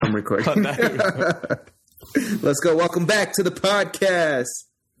I'm recording. Let's go. Welcome back to the podcast.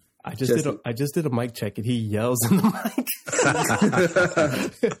 I just did a mic check and he yells in the mic.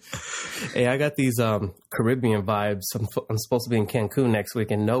 Hey, I got these Caribbean vibes. I'm supposed to be in Cancun next week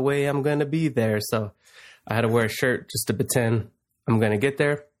and no way I'm going to be there. So I had to wear a shirt just to pretend I'm going to get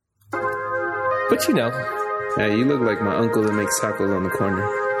there. But you know. Hey, you look like my uncle that makes tacos on the corner.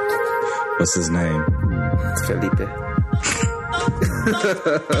 What's his name? Felipe.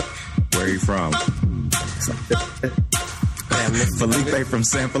 Where are you from? Felipe from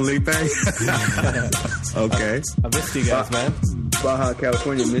San Felipe? Okay. I missed you guys, man. Baja,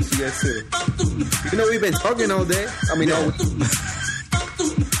 California, missed you guys too. You know, we've been talking all day. I mean, all week.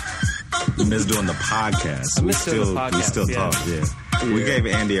 We miss doing the podcast. We still talk, yeah. We gave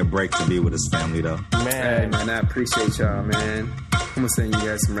Andy a break to be with his family, though. Hey, man, I appreciate y'all, man. I'm going to send you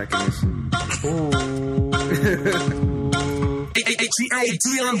guys some recognition. Ooh.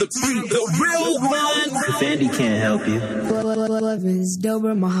 The real one. If Andy can't help you. Love is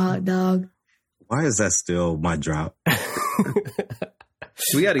Dober, my hot dog. Why is that still my drop?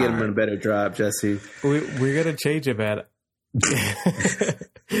 We got to get him on a better drop, Jesse. We're going to change it, man.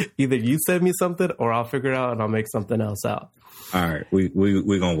 Either you send me something or I'll figure it out and I'll make something else out. All right. We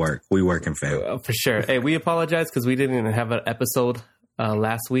going to work. We working fam. For sure. Hey, we apologize because we didn't even have an episode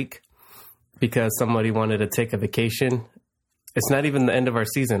last week because somebody wanted to take a vacation. It's not even the end of our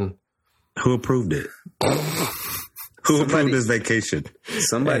season. Who approved it? Who approved his vacation?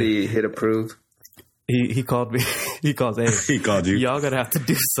 Somebody hit approve. He called me. He calls. Hey, he called you. Y'all gonna have to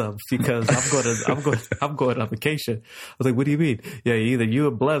do something because I'm going on vacation. I was like, what do you mean? Yeah, either you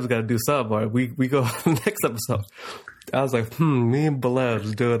and Blev's got to do something, or we go on the next episode. I was like, me and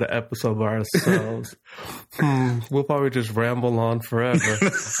Blev's doing the episode by ourselves. We'll probably just ramble on forever.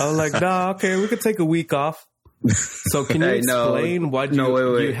 I was like, nah, okay, we could take a week off. So can you explain why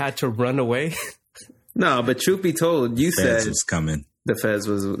you had to run away? No, but truth be told, you Feds said was coming. The Feds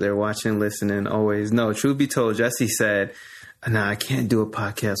they're watching, listening, always. No, truth be told, Jesse said, "Nah, I can't do a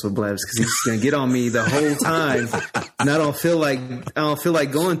podcast with Blevs because he's just gonna get on me the whole time, and I don't feel like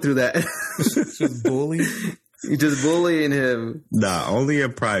going through that." Just bully. You just bullying him. Nah, only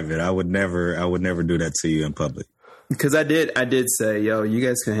in private. I would never do that to you in public. Because I did say, yo, you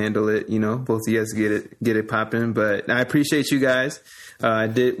guys can handle it. You know, both of you guys get it popping. But I appreciate you guys.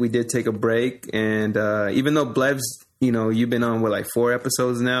 We did take a break, and even though Blevs, you know, you've been on with like 4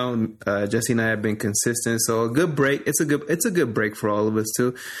 episodes now. Jesse and I have been consistent, so a good break. It's a good break for all of us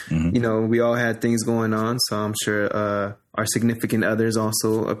too. Mm-hmm. You know, we all had things going on, so I'm sure our significant others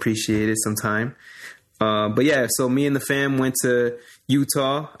also appreciated some time. But yeah, so me and the fam went to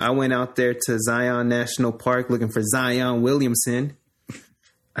Utah. I went out there to Zion National Park looking for Zion Williamson.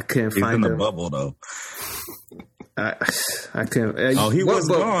 I couldn't find him. He's in the bubble though. I couldn't. He was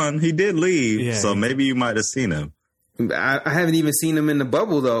gone. He did leave, so maybe you might have seen him. I haven't even seen him in the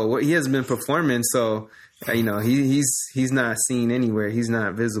bubble though. He hasn't been performing, so you know he's not seen anywhere. He's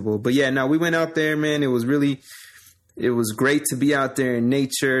not visible. But yeah, no, we went out there, man. It was great to be out there in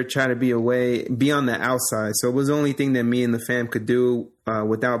nature, try to be away, be on the outside. So it was the only thing that me and the fam could do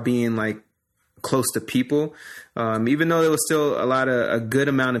without being like close to people. Even though there was still a good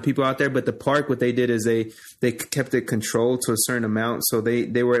amount of people out there, but the park, what they did is they kept it controlled to a certain amount. So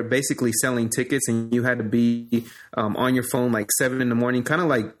they were basically selling tickets and you had to be on your phone like 7 a.m, kind of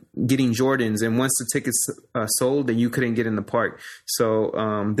like getting Jordans. And once the tickets sold, then you couldn't get in the park.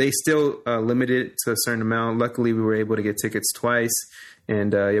 So they still limited it to a certain amount. Luckily, we were able to get tickets twice.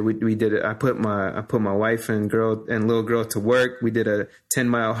 And we did it. I put my wife and little girl to work. We did a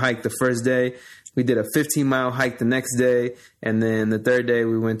 10-mile hike the first day. We did a 15-mile hike the next day, and then the third day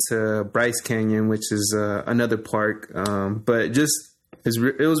we went to Bryce Canyon, which is another park. But it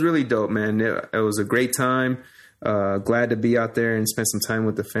was really dope, man. It was a great time. Glad to be out there and spend some time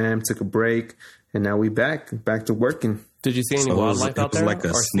with the fam. Took a break, and now we back to working. Did you see any wildlife out there? It was like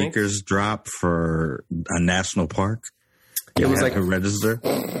a sneakers drop for a national park. It was like a register.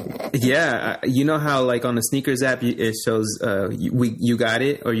 Yeah, you know how like on the sneakers app it shows you got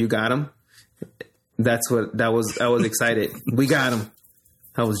it or you got them. That's what that was. I was excited. We got them.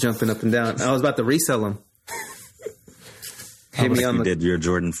 I was jumping up and down. I was about to resell them. Hit me on did your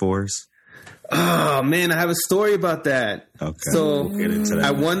Jordan 4s? Oh man, I have a story about that. Okay, so we'll get into that.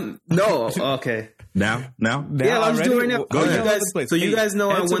 I won. No, okay. Now? Yeah, I was doing it. Go ahead. You guys know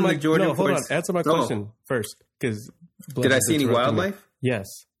I won the Jordan 4s. No, hold on. Answer my question first, because did I see any wildlife? Yes.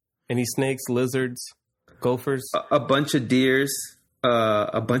 Any snakes, lizards, gophers? A bunch of deers,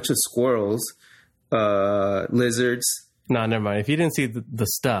 a bunch of squirrels, lizards. No, never mind. If you didn't see the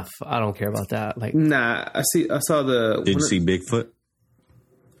stuff, I don't care about that. Like, nah, I saw the. Did you see Bigfoot?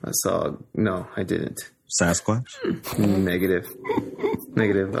 No, I didn't. Sasquatch? Negative.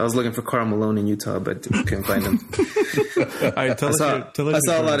 I was looking for Karl Malone in Utah, but couldn't find him. All right, I saw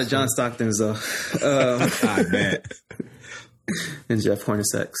a lot of John Stocktons, though. I bet. And Jeff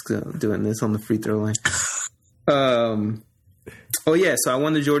Hornacek doing this on the free throw line. Oh, yeah. So I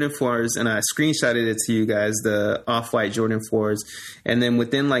won the Jordan 4s, and I screenshotted it to you guys, the off-white Jordan 4s. And then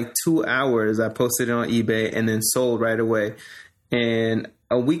within like 2 hours, I posted it on eBay and then sold right away. And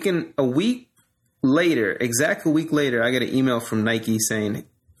a week later, exactly a week later, I get an email from Nike saying,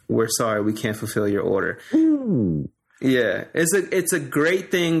 "We're sorry, we can't fulfill your order." Ooh. Yeah, it's a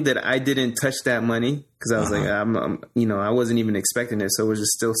great thing that I didn't touch that money because I was like, I wasn't even expecting it, so it was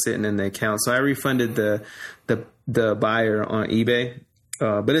just still sitting in the account. So I refunded the buyer on eBay,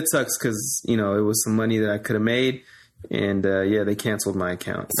 but it sucks because it was some money that I could have made, and they canceled my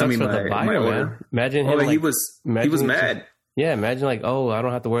account. My order. Imagine him. He was mad. Yeah, imagine I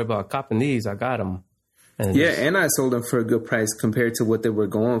don't have to worry about copping these. I got them. And I sold them for a good price compared to what they were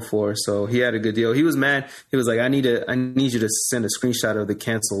going for. So he had a good deal. He was mad. He was like, I need you to send a screenshot of the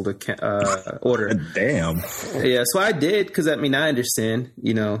canceled order. Damn. Yeah, so I did because, I understand,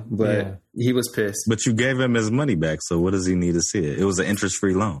 but he was pissed. But you gave him his money back, so what does he need to see it? It was an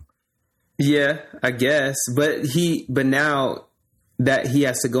interest-free loan. Yeah, I guess. But now that he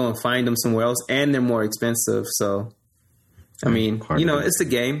has to go and find them somewhere else, and they're more expensive, so... it's a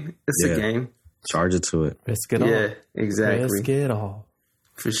game. It's a game. Charge it to it. Risk it all. Yeah, exactly. Risk it all.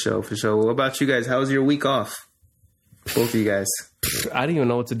 For sure. What about you guys? How was your week off? Both of you guys. I didn't even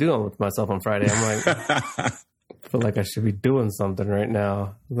know what to do with myself on Friday. I'm like, I feel like I should be doing something right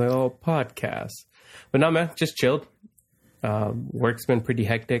now. Podcast. But no, man, just chilled. Work's been pretty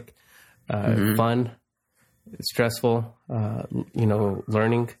hectic, fun, stressful,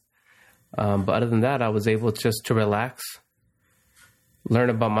 learning. But other than that, I was able just to relax,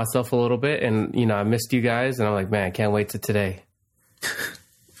 learn about myself a little bit. And, I missed you guys. And I'm like, man, I can't wait to today.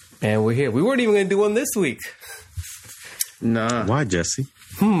 And we're here. We weren't even going to do one this week. Nah. Why, Jesse?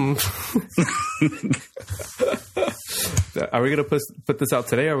 Are we going to put this out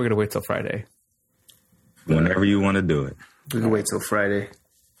today or are we going to wait till Friday? Whenever you want to do it. We can wait till Friday.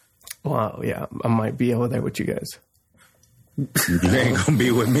 Well, yeah, I might be over there with you guys. You ain't gonna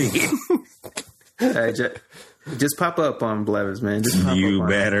be with me. Hey, just pop up on Blevins, man. You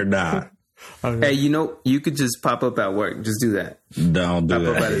better not. Hey, you could just pop up at work. Just do that. Don't do pop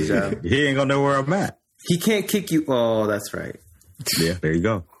that. Up at his job. He ain't gonna know where I'm at. He can't kick you. Oh, that's right. Yeah, there you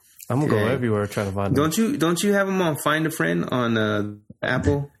go. I'm gonna go everywhere trying to find him. Don't you have him on Find a Friend on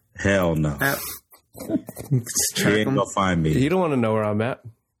Apple? Hell no. App? He ain't gonna find me. You don't want to know where I'm at.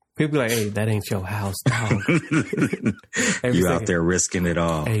 People be like, hey, that ain't your house, dog. You out there risking it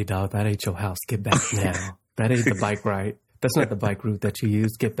all. Hey, dog, that ain't your house. Get back now. That ain't the bike ride. That's not the bike route that you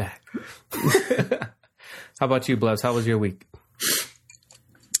used. Get back. How about you, Bless? How was your week?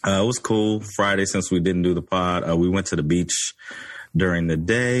 It was cool. Friday, since we didn't do the pod, we went to the beach during the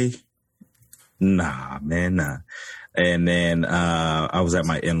day. Nah. And then I was at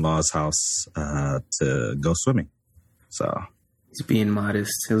my in-laws' house to go swimming. So... He's being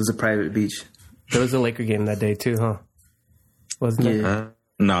modest. It was a private beach. There was a Laker game that day too, huh? Wasn't it?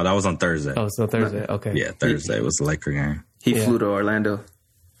 No, that was on Thursday. Oh, so Thursday. Okay. Yeah, Thursday was the Laker game. He flew to Orlando.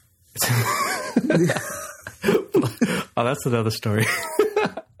 Oh, that's another story.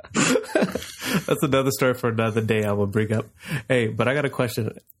 That's another story for another day I will bring up. Hey, but I got a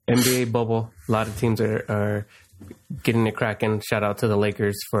question. NBA bubble. A lot of teams are getting it cracking. Shout out to the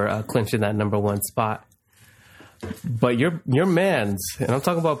Lakers for clinching that number 1 spot. But your man's, and I'm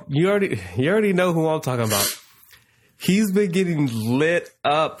talking about, you already know who I'm talking about. He's been getting lit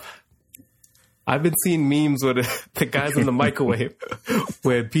up. I've been seeing memes with the guys in the microwave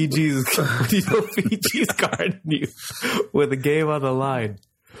where PG's guarding you with the game on the line.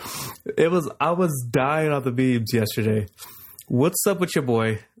 I was dying on the memes yesterday. What's up with your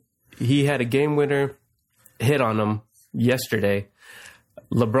boy? He had a game winner hit on him yesterday.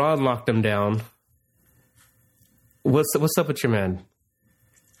 LeBron locked him down. What's up with your man?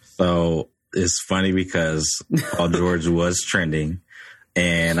 So it's funny because Paul George was trending,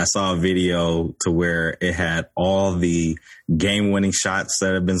 and I saw a video to where it had all the game-winning shots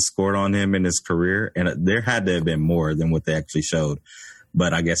that have been scored on him in his career, and there had to have been more than what they actually showed.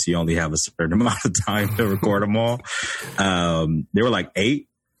 But I guess you only have a certain amount of time to record them all. There were like 8.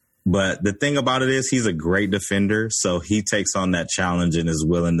 But the thing about it is he's a great defender, so he takes on that challenge and is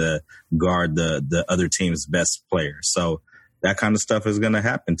willing to guard the other team's best player. So that kind of stuff is going to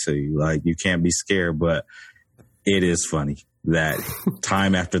happen to you. Like, you can't be scared, but it is funny that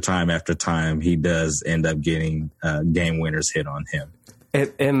time after time after time, he does end up getting game winners hit on him.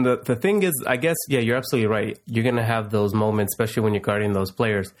 And the thing is, I guess, yeah, you're absolutely right. You're going to have those moments, especially when you're guarding those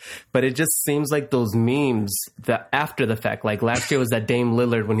players. But it just seems like those memes that after the fact, like last year was that Dame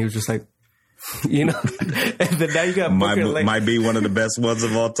Lillard when he was just like, you know, and then now you got Booker might be one of the best ones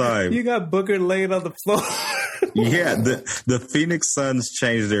of all time. You got Booker laying on the floor. Yeah, the Phoenix Suns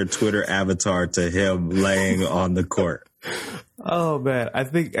changed their Twitter avatar to him laying on the court. Oh man, I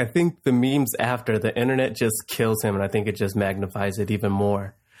think the memes after the internet just kills him, and I think it just magnifies it even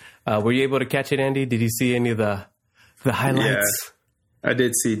more. Were you able to catch it, Andy? Did you see any of the highlights? Yeah, I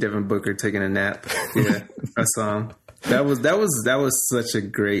did see Devin Booker taking a nap. Yeah, I saw him. That was such a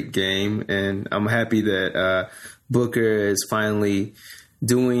great game, and I'm happy that Booker is finally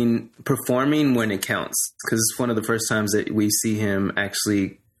performing when it counts, because it's one of the first times that we see him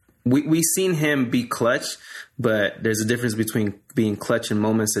actually. We've seen him be clutch, but there's a difference between being clutch in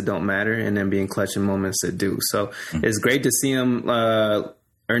moments that don't matter and then being clutch in moments that do. So it's great to see him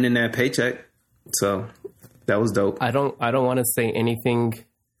earning that paycheck. So that was dope. I don't want to say anything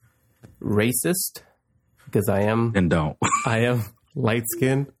racist because I am light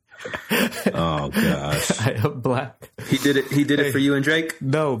skinned. Oh gosh, I am black. He did it for you and Drake.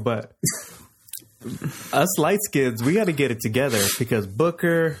 No, but us light skins, we got to get it together because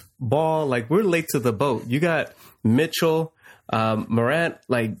Booker, Ball, like we're late to the boat. You got Mitchell, Morant,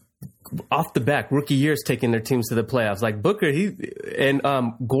 like off the back, rookie years taking their teams to the playoffs. Like Booker, and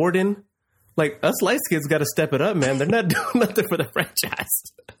Gordon, like us light skins got to step it up, man. They're not doing nothing for the franchise.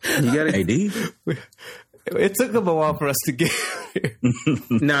 You got it, AD. It took him a while for us to get here.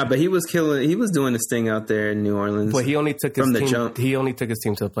 Nah, but he was killing. He was doing this thing out there in New Orleans. But he only took his team. He only took his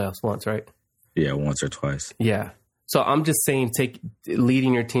team to the playoffs once, right? Yeah, once or twice. Yeah. So I'm just saying,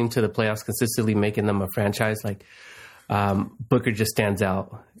 leading your team to the playoffs, consistently making them a franchise. Like Booker just stands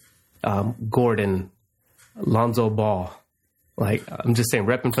out. Gordon, Lonzo Ball. Like I'm just saying,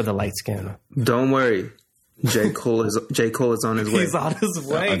 repping for the light skin. Don't worry. J. Cole is on his way. He's on his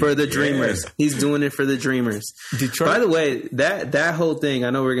way. For the Dreamers. He's doing it for the Dreamers. Detroit. By the way, that whole thing,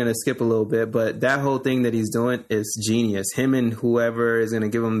 I know we're going to skip a little bit, but that whole thing that he's doing is genius. Him and whoever is going to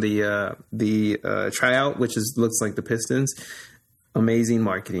give him the tryout, which looks like the Pistons, amazing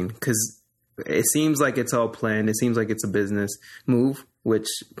marketing. Because it seems like it's all planned. It seems like it's a business move, which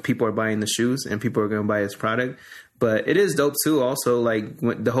people are buying the shoes and people are going to buy his product. But it is dope, too, also, like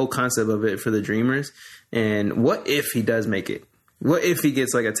the whole concept of it for the Dreamers. And what if he does make it? What if he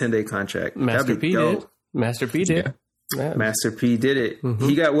gets like a 10-day contract? Master P did. Master P did. Yeah. Master P did it. Mm-hmm.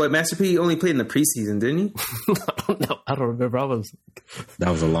 He got what? Master P only played in the preseason, didn't he? I don't remember. That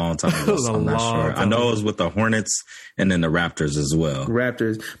was a long time ago. So I'm not sure. I know it was with the Hornets and then the Raptors as well.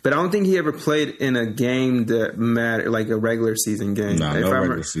 Raptors. But I don't think he ever played in a game that mattered, like a regular season game. No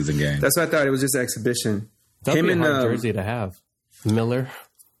regular season game. That's what I thought. It was just exhibition. That'd be a hard jersey to have. Miller.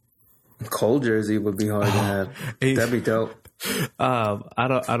 Cold jersey would be hard to have. That'd be dope. I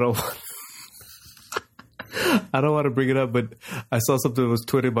don't want to bring it up, but I saw something that was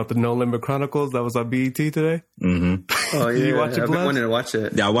tweeted about the No Limit Chronicles that was on BET today. Mm-hmm. Oh yeah, you watch it? I've been wanting to watch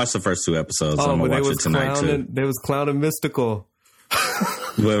it. Yeah, I watched the first 2 episodes. So I'm gonna watch it tonight too. They was clowning Mystical.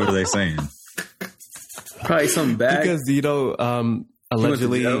 What were they saying? Probably something bad because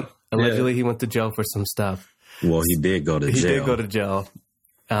allegedly he went to jail for some stuff. Well, he did go to jail. He did go to jail.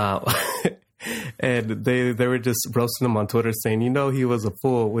 And they were just roasting him on Twitter saying, he was a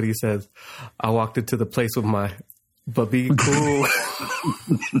fool when he says, I walked into the place with but be cool.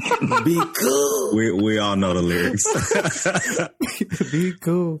 Be cool. We all know the lyrics. Be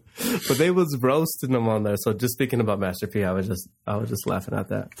cool. But they was roasting him on there. So just speaking about Master P, I was just laughing at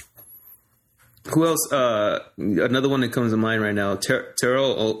that. Who else? Another one that comes to mind right now,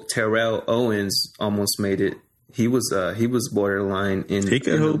 Terrell Owens almost made it. He was borderline in. He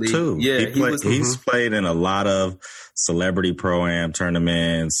could hoop too. Yeah, he's played in a lot of celebrity pro-am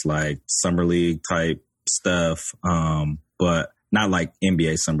tournaments, like summer league type stuff, but not like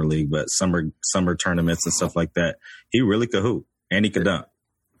NBA summer league, but summer tournaments and stuff like that. He really could hoop and he could dunk.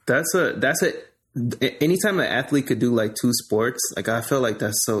 That's anytime an athlete could do like 2 sports, like I feel like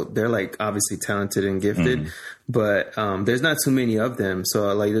they're like obviously talented and gifted, but there's not too many of them.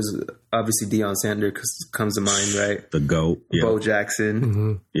 So like there's obviously Deion Sanders comes to mind, right? The GOAT. Yep. Bo Jackson.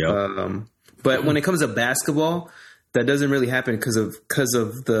 Mm-hmm. Yeah. But when it comes to basketball, that doesn't really happen because of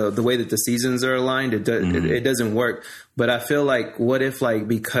the way that the seasons are aligned. It doesn't work. But I feel like what if like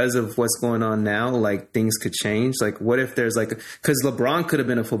because of what's going on now, like things could change. Like what if there's like because LeBron could have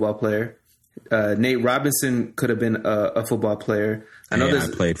been a football player. Nate Robinson could have been a football player. I know AI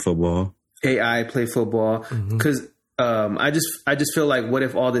played football. AI played football because I just feel like, what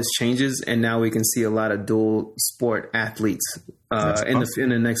if all this changes and now we can see a lot of dual sport athletes in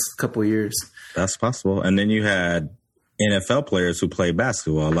the next couple of years? That's possible. And then you had NFL players who play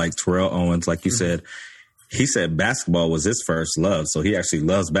basketball, like Terrell Owens, like you said. He said basketball was his first love, so he actually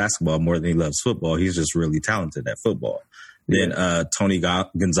loves basketball more than he loves football. He's just really talented at football. Then Tony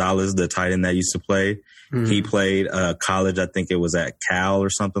Gonzalez, the tight end that used to play, he played college. I think it was at Cal or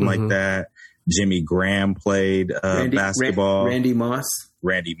something like that. Jimmy Graham played basketball. Randy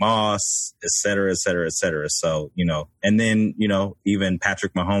Moss, et cetera, et cetera, et cetera. So, and then, even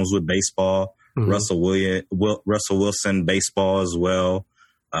Patrick Mahomes with baseball, Russell Wilson, baseball as well,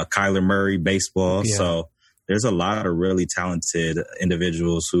 Kyler Murray, baseball. Yeah. So there's a lot of really talented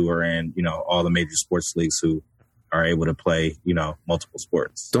individuals who are in, all the major sports leagues who are able to play, multiple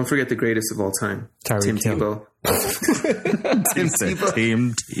sports. Don't forget the greatest of all time, Tim Tebow. Tim Tebow.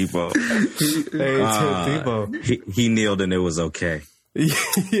 Tim Tebow. He kneeled and it was okay.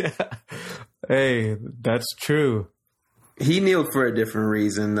 Yeah. Hey, that's true. He kneeled for a different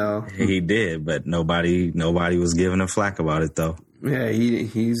reason, though. He did, but nobody was giving him flack about it, though. Yeah,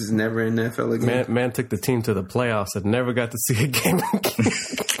 he's never in the NFL again. Man took the team to the playoffs and never got to see a game again.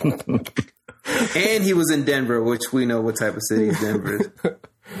 And he was in Denver, which we know what type of city Denver is.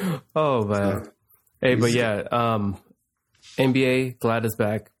 Oh, man. Hey, but yeah, NBA, glad is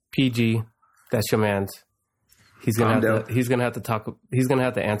back. PG, that's your man's. He's gonna have to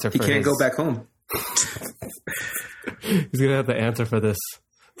answer for this. He can't go back home. He's gonna have to answer for this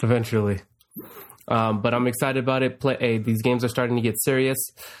eventually. But I'm excited about it. These games are starting to get serious.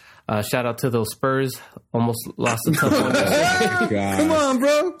 Shout out to those Spurs. Almost lost a tough one. Come on,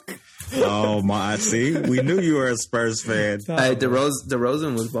 bro. Oh my! See, we knew you were a Spurs fan. Hey,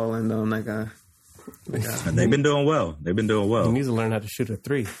 DeRozan was balling though. They've been doing well. He needs to learn how to shoot a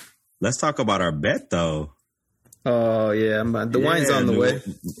three. Let's talk about our bet though. Oh yeah, the wine's on the way.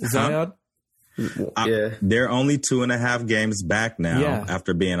 Zion. Yeah, they're only 2.5 games back now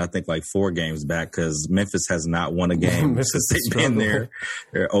after being, I think, like 4 games back because Memphis has not won a game since they've been there.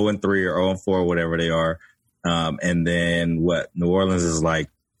 They're 0-3 or 0-4, whatever they are. And then New Orleans is like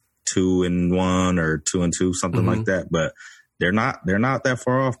 2-1 or 2-2, something like that. But they're not that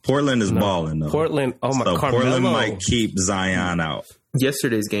far off. Portland is balling though. Portland, so Portland might keep Zion out.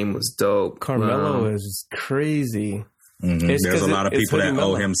 Yesterday's game was dope. Carmelo is crazy. Mm-hmm. There's a lot of people that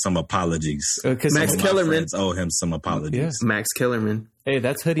owe him some apologies. Max Kellerman owe him some apologies. Yeah. Max Kellerman. Hey,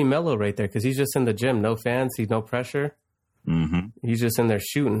 that's Hoodie Mello right there because he's just in the gym. No fans. He's no pressure. Mm-hmm. He's just in there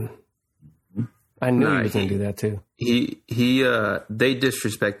shooting. I knew he was going to do that too. They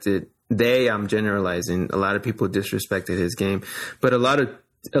disrespected. I'm generalizing. A lot of people disrespected his game, but a lot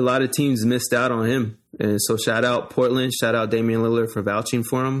of teams missed out on him. And so shout out Portland, shout out Damian Lillard for vouching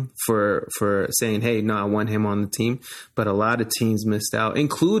for him, for saying, hey, no, I want him on the team. But a lot of teams missed out,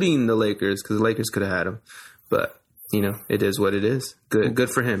 including the Lakers, because the Lakers could have had him. But, it is what it is. Good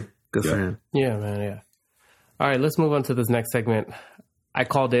for him. Good for him. Yeah, man, yeah. All right, let's move on to this next segment. I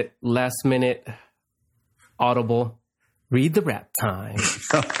called it Last Minute Audible Read the Rap Time.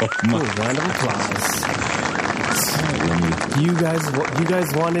 Round of applause. You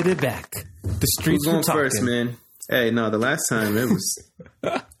guys wanted it back. The streets were talking. First, man. Hey, no, the last time it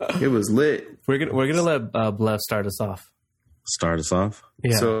was lit. We're gonna let Blev start us off. Start us off.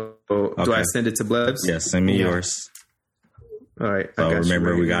 Yeah. So do I send it to Blev's? Yes, send me yours. All right. So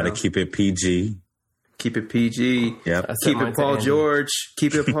remember, we got to keep it PG. Keep it PG. Yep. Keep it Paul George.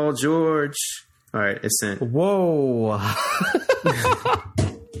 Keep it Paul George. All right, it's sent. Whoa.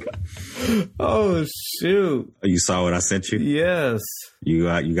 Oh shoot! You saw what I sent you? Yes. You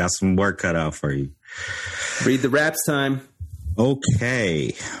got some work cut out for you. Read the raps time.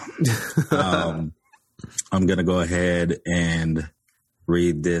 Okay. I'm gonna go ahead and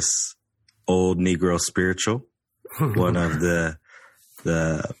read this old Negro spiritual, one of the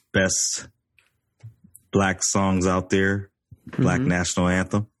best Black songs out there, Black national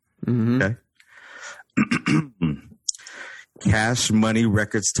anthem. Mm-hmm. Okay. Cash Money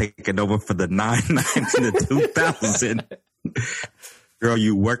Records taking over for the 99 and the 2000. Girl,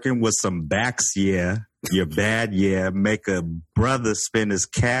 you working with some backs, yeah. You're bad, yeah. Make a brother spend his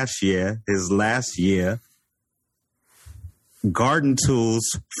cash, yeah. His last year. Garden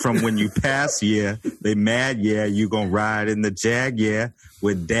tools from when you pass, yeah. They mad, yeah. You gonna ride in the Jag, yeah.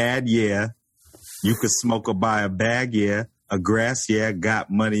 With dad, yeah. You could smoke or buy a bag, yeah. A grass, yeah. Got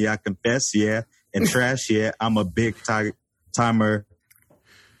money, I confess, yeah. And trash, yeah. I'm a big timer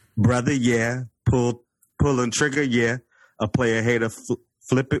brother, yeah. Pulling trigger, yeah. A player hater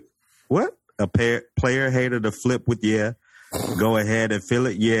flip it. What? A player hater to flip with, yeah. Go ahead and feel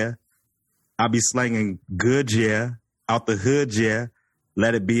it, yeah. I be slanging good, yeah. out the hood, yeah.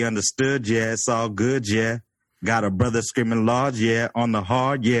 Let it be understood, yeah. It's all good, yeah. Got a brother screaming large, yeah. On the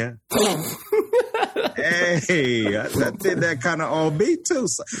hard, yeah. Hey, I did that kind of on beat too.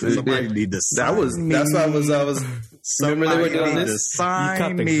 Somebody need to sign me. That's why I was. Remember they were doing this? You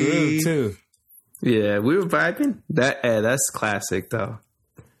caught the groove too. Yeah, we were vibing. That's classic though.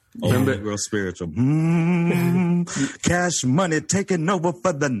 Remember, real spiritual. Cash Money taking over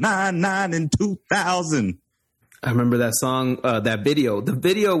for the 99 in 2000. I remember that song, that video. The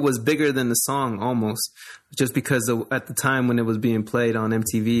video was bigger than the song almost, just because at the time when it was being played on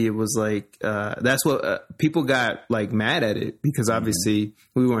MTV, it was like, that's what people got like mad at it, because obviously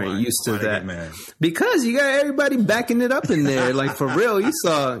we weren't used to that. Because you got everybody backing it up in there, like for real. You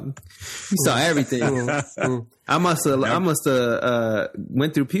saw everything. I must have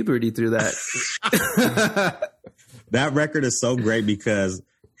went through puberty through that. That record is so great because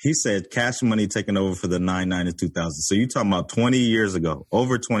he said Cash Money taking over for the 99 in 2000. So you talking about 20 years ago,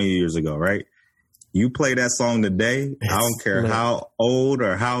 over 20 years ago, right? You play that song today, I don't care how old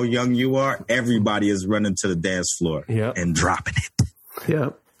or how young you are, everybody is running to the dance floor and dropping it.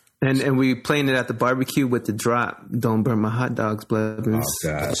 Yep. And we playing it at the barbecue with the drop. Don't burn my hot dogs, blood. Oh,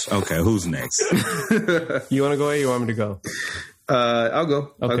 gosh. Okay, who's next? You want to go or you want me to go? I'll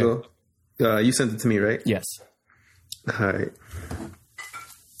go. Okay. I'll go. You sent it to me, right? Yes. All right.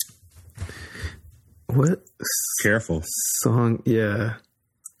 What? Careful. Song? Yeah.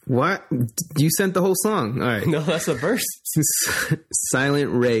 What? You sent the whole song. All right. No, that's a verse.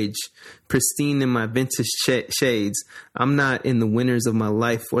 Silent Rage. Pristine in my vintage shades. I'm not in the winners of my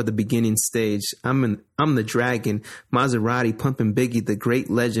life or the beginning stage. I'm the dragon. Maserati pumping Biggie, the great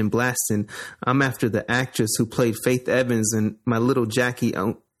legend blasting. I'm after the actress who played Faith Evans and my little Jackie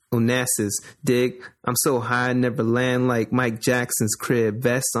Onassis. Dig? I'm so high, never land like Mike Jackson's crib.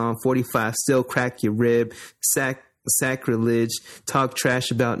 Vest on 45, still crack your rib. Sacrilege. Talk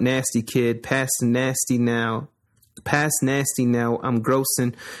trash about nasty kid. Past nasty now. I'm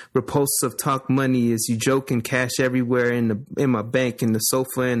grossing. Repulsive talk money is you joking. Cash everywhere in my bank, in the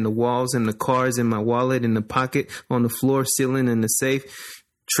sofa, in the walls, in the cars, in my wallet, in the pocket, on the floor, ceiling, in the safe.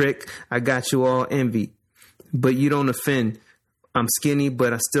 Trick. I got you all envy, but you don't offend. I'm skinny,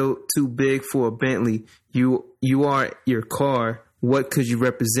 but I'm still too big for a Bentley. You are your car. What could you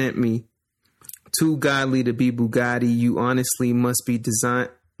represent me? Too godly to be Bugatti. You honestly must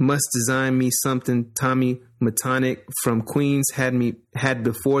design me something. Tommy Matonic from Queens had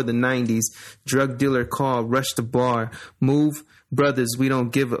before the 90s. Drug dealer call, rush the bar. Move, brothers, we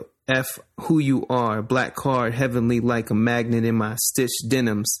don't give a F who you are. Black card, heavenly like a magnet in my stitched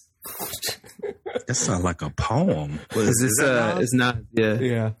denims. That sounds like a poem. Is this it's not,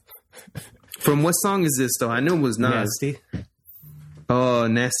 Yeah. From what song is this though? I knew it was Nas. Nasty. Oh,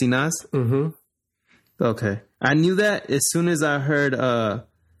 Nasty Nas? Mm-hmm. Okay. I knew that as soon as I heard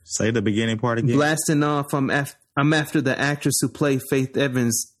say the beginning part again. Blasting off, I'm after the actress who played Faith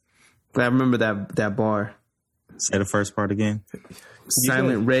Evans. I remember that bar. Say the first part again.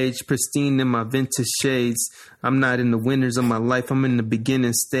 Silent Rage, pristine in my vintage shades. I'm not in the winners of my life. I'm in the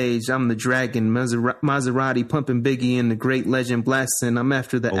beginning stage. I'm the dragon. Maserati pumping Biggie and the great legend blasting. I'm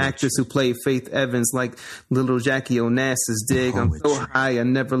after the actress who played Faith Evans like little Jackie Onassis. Dig? I'm so high, I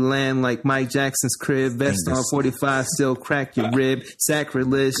never land like Mike Jackson's crib. Vest on 45, still crack your rib.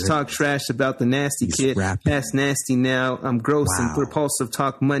 Sacrilege, talk trash about the nasty kid. Past nasty now. I'm gross and repulsive.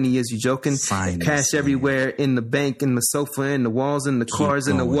 Talk money, is you joking? Cash everywhere in the bank, in the sofa, in the walls, in the cars,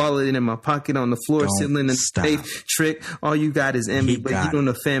 in the wallet, in my pocket, on the floor, ceiling, in the safe. Trick. All you got is envy, but you don't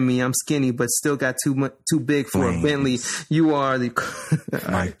offend me. I'm skinny, but still got too big for a Bentley. You are the.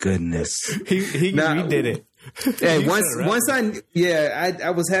 My goodness. He did it. Hey, once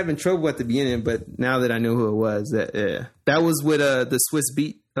I was having trouble at the beginning, but now that I knew who it was, that was with the Swiss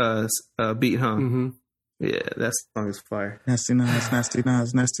beat, huh? Mm-hmm. Yeah, that song is fire. Nasty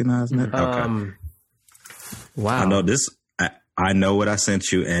Nas. Okay. Wow. I know this. I know what I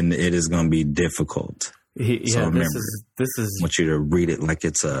sent you, and it is going to be difficult. So remember, this is. I want you to read it like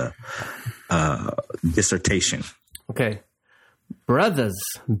it's a dissertation. Okay. Brothers,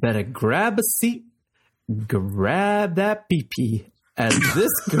 better grab a seat, grab that pee-pee, as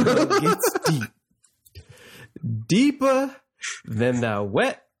this girl gets deep. Deeper than the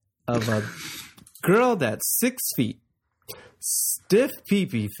wet of a girl that's 6 feet. Stiff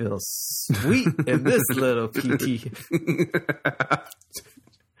pee-pee feels sweet in this little PT.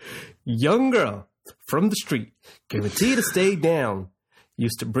 Young girl from the street, guaranteed to stay down.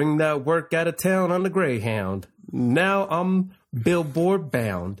 Used to bring that work out of town on the Greyhound. Now I'm billboard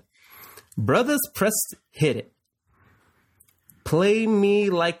bound. Brothers press hit it. Play me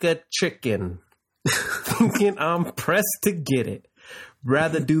like a chicken. thinking I'm pressed to get it.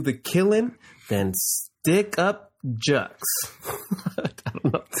 Rather do the killing than stick up Jux. I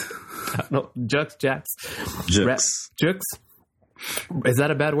don't know. Jux, Jax. Jux. Is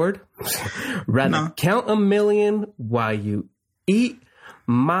that a bad word? Rather count a million while you eat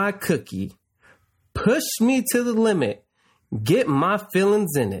my cookie. Push me to the limit. Get my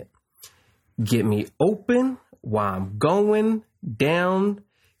feelings in it. Get me open while I'm going down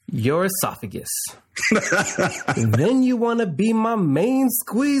your esophagus. Then you want to be my main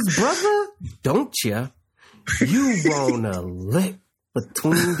squeeze, brother? Don't ya? You want to lick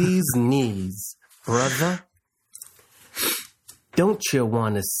between these knees, brother? Don't you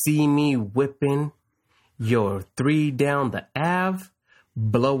want to see me whipping your 3 down the Ave?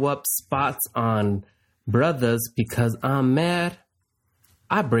 Blow up spots on brothers because I'm mad?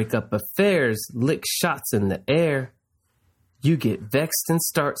 I break up affairs, lick shots in the air. You get vexed and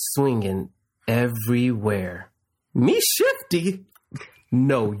start swinging everywhere. Me shifty?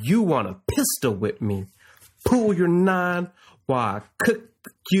 No, you want a pistol with me. Pull your 9 while I cook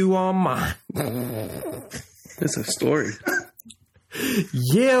you on mine. That's a story.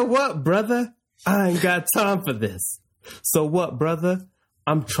 Yeah, what, brother? I ain't got time for this. So what, brother?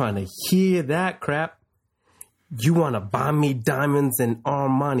 I'm trying to hear that crap. You want to buy me diamonds and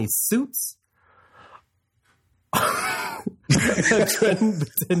Armani suits?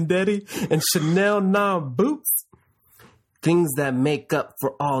 Tendetti and Chanel 9 boots? Things that make up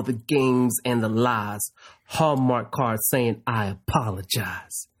for all the games and the lies. Hallmark card saying I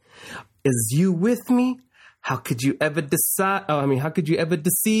apologize. Is you with me? How could you ever how could you ever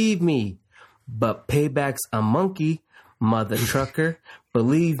deceive me? But payback's a monkey, mother trucker.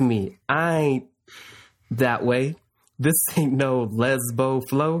 Believe me, I ain't that way. This ain't no lesbo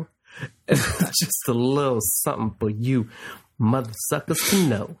flow. Just a little something for you mother suckers to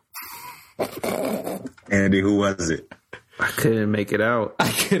know. Andy, who was it? I couldn't make it out.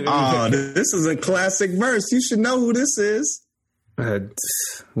 This is a classic verse. You should know who this is.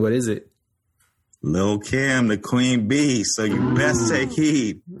 What is it? Lil' Kim, the Queen Bee. So you best take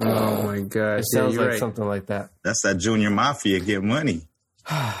heed. Oh my gosh. It sounds like something like that. That's that Junior Mafia get money.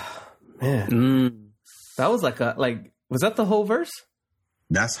 Man. That was was that the whole verse?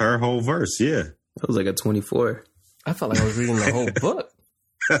 That's her whole verse, yeah. That was like a 24. I felt like I was reading the whole book.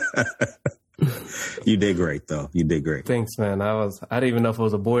 You did great, though. You did great. Thanks, man. I didn't even know if it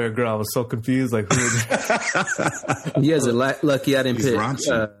was a boy or girl. I was so confused. Like, who was that? You guys are lucky I didn't pick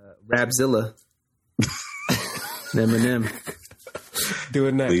Rapzilla. Eminem. Do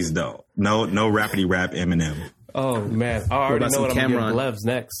it next. Please don't. No rappity rap Eminem. Oh, man. I already know what I'm going to give Blevs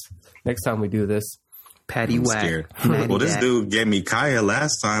next time we do this. Patty Whack. Well, this dude gave me Kaya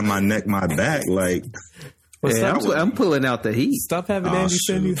last time. I necked my back. Like, I'm pulling out the heat. Stop having Andy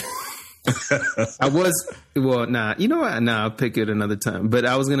send you. Nah, you know what? Nah, I'll pick it another time. But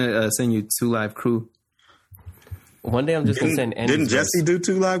I was going to send you 2 Live Crew. One day I'm just going to send Andy. Didn't Jesse do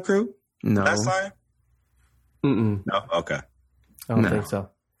 2 Live Crew? No. Last time? Mm-mm. No? Okay. I don't think so.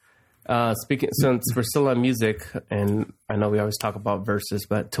 Since we're still on music, and I know we always talk about verses,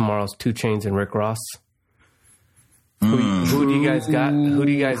 but tomorrow's 2 Chainz and Rick Ross. Who do you guys got? Who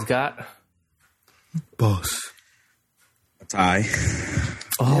do you guys got? Boss. A tie.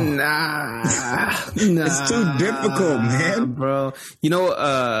 Oh. Nah. It's too difficult, man. Bro. You know,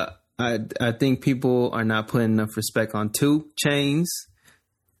 I think people are not putting enough respect on 2 Chainz,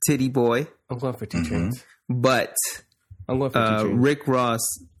 Titty Boy. I'm going for 2 Chainz. But I'm going for 2 Chainz. Rick Ross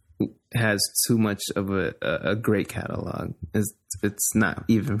has too much of a great catalog. It's not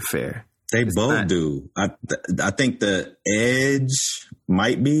even fair. They both do. I think the edge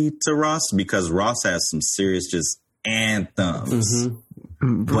might be to Ross because Ross has some serious just anthems.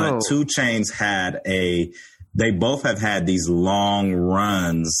 Mm-hmm. But 2 Chainz they both have had these long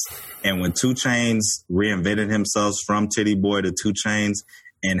runs. And when 2 Chainz reinvented himself from Titty Boy to 2 Chainz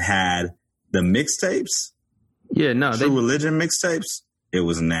and had the mixtapes, True Religion mixtapes, it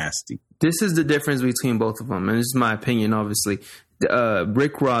was nasty. This is the difference between both of them. And this is my opinion, obviously.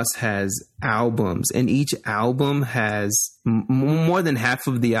 Rick Ross has albums, and each album has more than half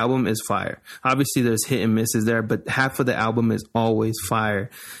of the album is fire. Obviously, there's hit and misses there, but half of the album is always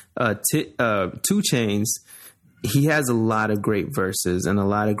fire. 2 Chainz, he has a lot of great verses and a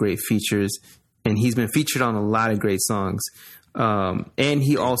lot of great features, and he's been featured on a lot of great songs. And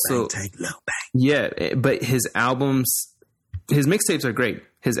he also, but his albums, his mixtapes are great.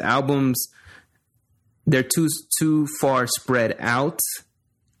 His albums, they're too far spread out,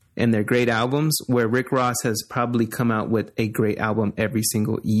 and they're great albums, where Rick Ross has probably come out with a great album every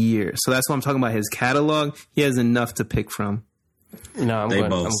single year. So that's what I'm talking about. His catalog, he has enough to pick from. No, They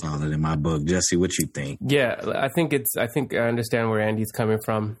both solid in my book. Jesse, what you think? Yeah, I think I understand where Andy's coming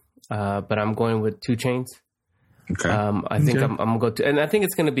from, but I'm going with 2 Chainz. Okay. I think I'm gonna go to, and I think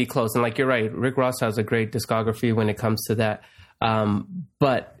it's gonna be close. And like you're right, Rick Ross has a great discography when it comes to that.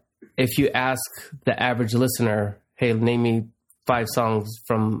 But if you ask the average listener, hey, name me 5 songs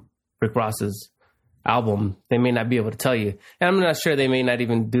from Rick Ross's album, they may not be able to tell you. And I'm not sure they may not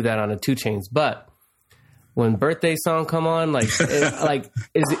even do that on a 2 Chainz, but when Birthday Song come on, like,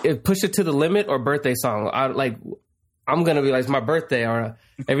 is it Push It to the Limit or Birthday Song? I'm going to be like, it's my birthday, or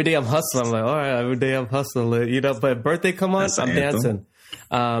every day I'm hustling. I'm like, all right, every day I'm hustling, you know, but Birthday come on, I'm dancing.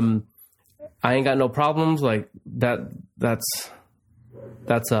 I ain't got no problems. Like that's what's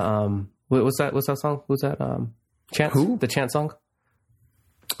that song? Who's that? Chance? Who? The Chance song?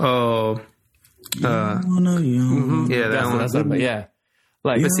 Oh, Yeah, That's yeah.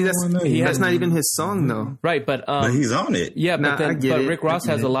 Like, but see, that's not even his song though. Right, but he's on it. Yeah, Nah, but Rick Ross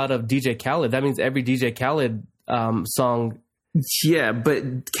has it. a lot of DJ Khaled. That means every DJ Khaled song. Yeah,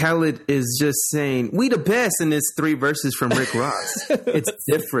 but Khaled is just saying we the best, and it's 3 verses from Rick Ross. It's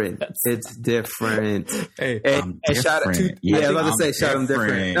different. It's different. Hey, And shout out to I was about to say shout him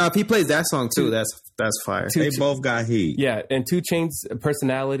different. No, if he plays that song too, that's fire. They both got heat. yeah, and 2 Chainz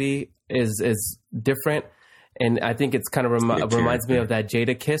personality is different, and I think it's kind of reminds me of that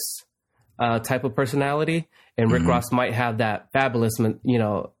Jada Kiss type of personality. And Rick Ross might have that Fabulous,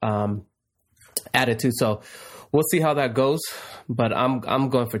 attitude. So we'll see how that goes. But I'm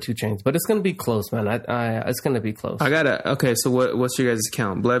going for 2 Chainz. But it's going to be close, man. It's going to be close. Okay, so what's your guys'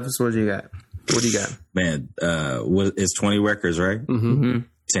 count? Blevis, what do you got? What do you got? Man, it's 20 records, right? Mm-hmm.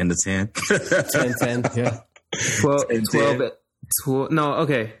 10 to 10. 10-10, yeah. 12, no,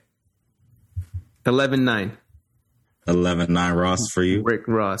 okay. 11-9. 11-9 Ross for you? Rick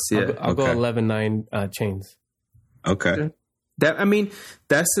Ross, yeah. I'll go 11-9 Chainz. Okay.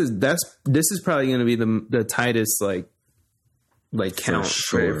 This is probably going to be the tightest like count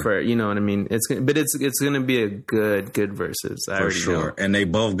for you know what I mean. It's going to be a good verses. I already know. And they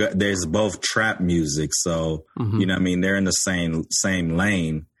both there's both trap music, so you know what I mean, they're in the same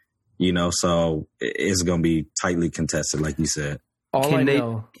lane, you know, so it's going to be tightly contested, like you said.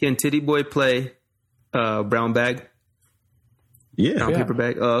 Can Titty Boy play Brown Bag? Yeah. Brown paper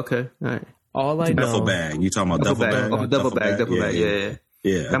bag. Oh, okay. All right. All I know. Duffel bag. You talking about duffel bag? Oh, duffel bag.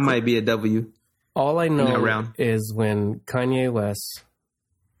 Yeah. That might be a W. All I know is when Kanye West,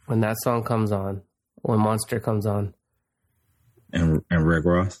 when that song comes on, when Monster comes on, and Rick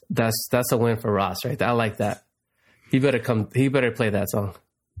Ross. That's a win for Ross, right? I like that. He better play that song.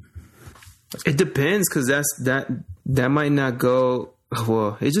 It depends, because that might not go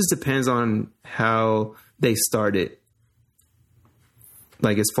well. It just depends on how they start it.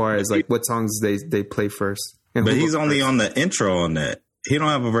 Like as far as like what songs they play first. And but he's only on the intro on that. He don't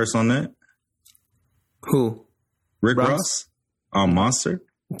have a verse on that. Who? Rick Ross? On Monster?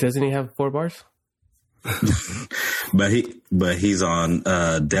 Doesn't he have 4 bars? But he's on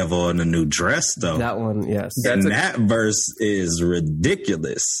Devil in a New Dress though. That one, yes. That verse is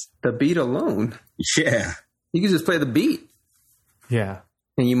ridiculous. The beat alone. Yeah. You can just play the beat. Yeah.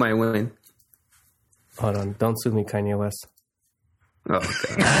 And you might win. Hold on. Don't sue me, Kanye West. Oh, God.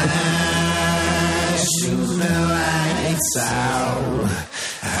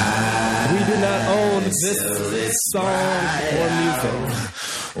 We do not own this song or music.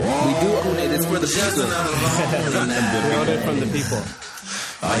 We do own it. It's for the people. We own it from the people.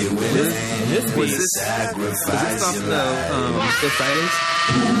 Are you willing This to beat, sacrifice off your the life? Fifth Fridays.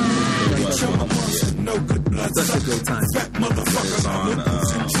 Such a good time.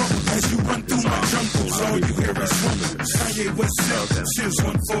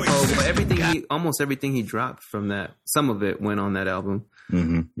 Oh, but almost everything he dropped from that, some of it went on that album.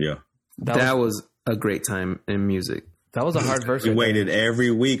 Mm-hmm. Yeah. That was a great time in music. that was a hard verse. We waited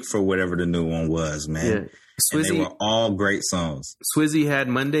every week for whatever the new one was, man. Yeah. And they were all great songs. Swizzy had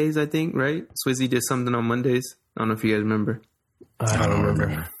Mondays, I think, right? Swizzy did something on Mondays. I don't know if you guys remember. I don't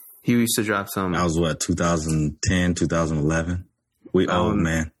remember. He used to drop some. That was what, 2010, 2011? We old,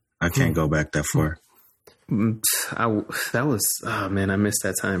 man. I can't go back that far. I missed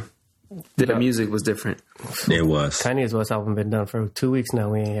that time. The music was different. It was. Kanye's West album been done for 2 weeks now.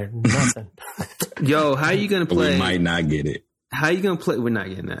 We ain't heard nothing. Yo, how you gonna play? We might not get it. How you gonna play? We're not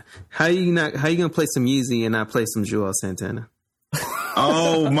getting that. How you gonna play some Yeezy and not play some Joel Santana?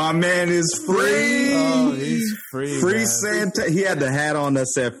 Oh, my man is free. Oh, he's free. Free Santana. He had the hat on that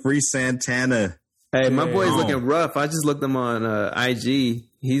said Free Santana. Hey, my boy's looking rough. I just looked him on IG.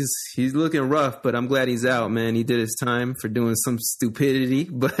 He's looking rough, but I'm glad he's out, man. He did his time for doing some stupidity,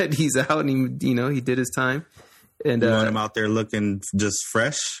 but he's out and he did his time. And You want him out there looking just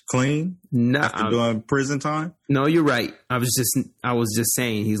fresh, clean after doing prison time? No, you're right. I was just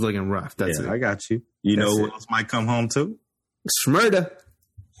saying he's looking rough. That's it. I got you. You know who else might come home too? Schmurda.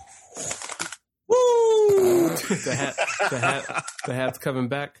 Woo! The hat's coming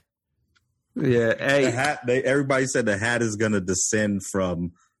back. Yeah. Hey. The hat. Everybody said the hat is going to descend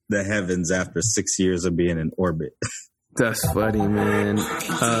from the heavens after 6 years of being in orbit. That's funny, man. You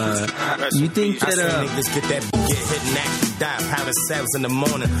think that niggas get hit and act die, powder cells in the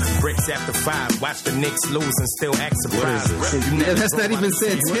morning, bricks after 5, watch the Knicks lose and still act surprised. That's not even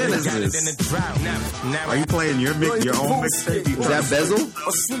Santana's this. Are you playing your own mixtape? Is that Bezel?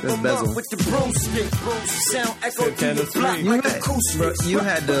 That's Bezel. You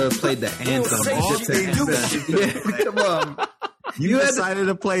had to play the anthem. Yeah, come on. You decided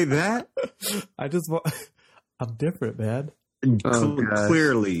to play that? I'm different, man.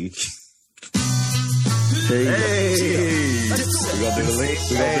 Clearly. There you Hey! We gonna do the link?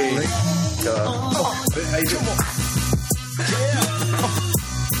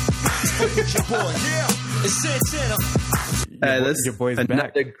 Hey, that's your boy's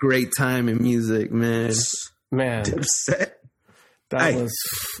another back. great time in music, man. Man, Dipset. that was.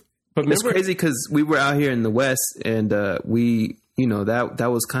 But It's remember, crazy because we were out here in the West, and we, that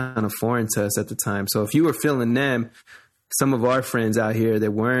was kind of foreign to us at the time. So if you were feeling them, some of our friends out here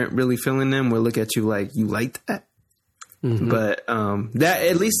that weren't really feeling them would look at you like, you like that? Mm-hmm. But that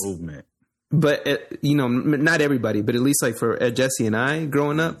at least, Movement. but not everybody, but at least like for Jesse and I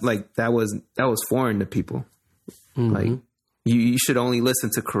growing up, like that was foreign to people. Mm-hmm. Like you should only listen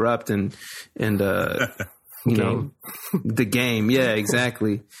to Corrupt and the game. Yeah,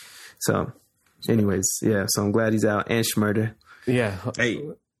 exactly. So anyways, yeah, so I'm glad he's out. And Schmurda. yeah. Hey.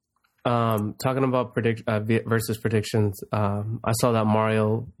 Talking about versus predictions, I saw that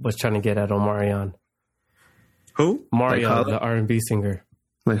Mario was trying to get at Omarion. Who? Mario, Like the R&B singer,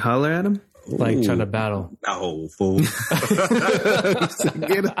 Like holler at him? like trying to battle. No, fool.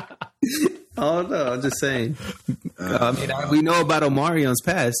 Get him. Oh no, I'm just saying. We know about Omarion's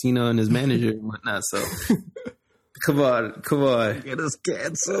past, and his manager and whatnot. So come on. Get us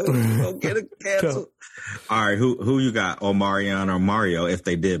canceled. Go get us canceled. All right, who you got? Omarion or Mario if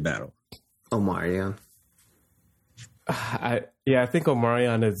they did battle? Omarion. I think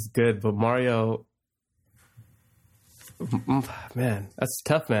Omarion is good, but Mario, man, that's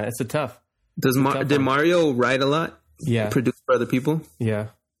tough, man. It's a tough. Did Mario write a lot? Yeah, Produce for other people? yeah.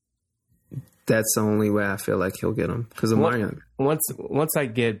 That's the only way I feel like he'll get him because Omarion. Once I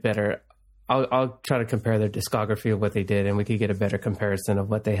get better, I'll try to compare their discography of what they did, and we could get a better comparison of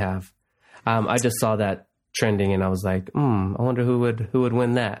what they have. I just saw that trending, and I was like, I wonder who would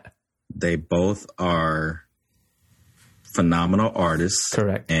win that. They both are phenomenal artists.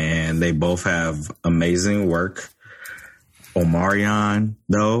 Correct. And they both have amazing work. Omarion,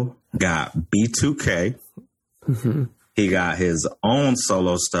 though, got B2K. Mm-hmm. He got his own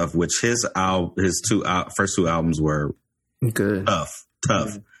solo stuff, which his first two albums were Good. tough.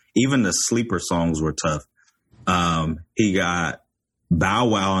 Even the sleeper songs were tough. He got Bow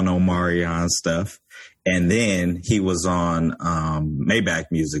Wow and Omarion stuff. And then he was on Maybach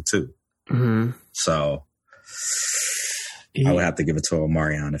Music too. Mm-hmm. So I would have to give it to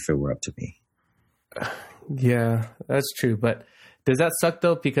Omarion if it were up to me. Yeah, that's true. But does that suck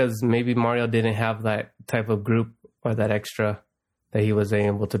though? Because maybe Mario didn't have that type of group or that extra that he was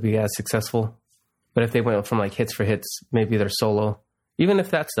able to be as successful. But if they went from like hits for hits, maybe they're solo. Even if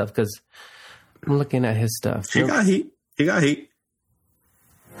that stuff, because I'm looking at his stuff. He got heat.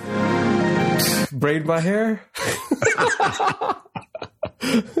 Braid my hair.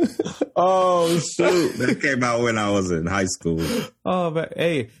 Oh, shoot. That came out when I was in high school. Oh, but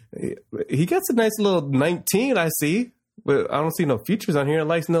hey, he gets a nice little 19, I see. But I don't see no features on here. A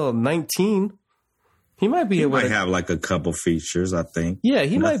nice little 19. He might be able Might to have like a couple features, I think. Yeah,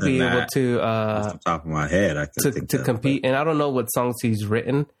 he might Nothing be able that- to Off the top of my head, I can think to of, compete. And I don't know what songs he's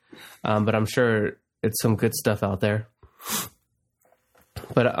written, but I'm sure it's some good stuff out there.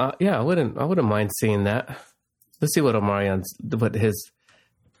 But yeah, I wouldn't mind seeing that. Let's see what what his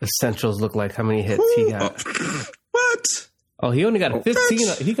essentials look like. How many hits he got? What? Oh, he only got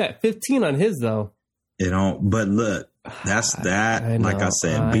 15. He got 15 on his though. But look, that's that. I know, like I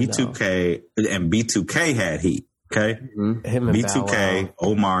said, I B2K and B2K had heat. Okay, Him and B2K, Bow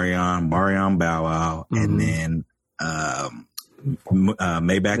Wow. Omarion, Marion Bow Wow, and then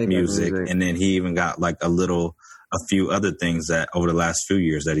Maybach Music, and then he even got like a few other things that over the last few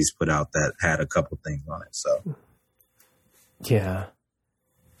years that he's put out that had a couple things on it. So Yeah.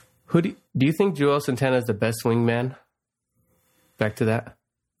 Who do you think Joel Santana is the best wingman? Back to that.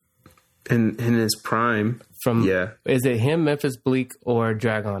 in his prime. Is it him, Memphis Bleak, or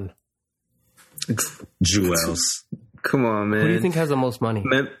Dragon? Jewels. Come on, man. Who do you think has the most money?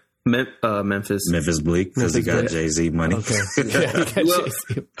 Memphis. Memphis Bleak, because he got Jay-Z money. Okay.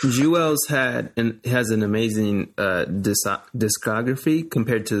 Jewels has an amazing discography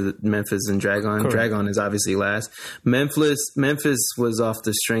compared to Memphis and Dragon. Correct. Dragon is obviously last. Memphis was off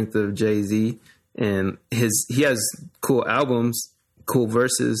the strength of Jay-Z, and he has cool albums, cool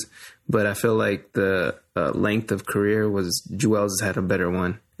verses, but I feel like the length of career was Jewels had a better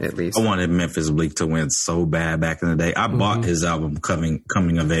one. At least I wanted Memphis Bleak to win so bad back in the day. I bought his album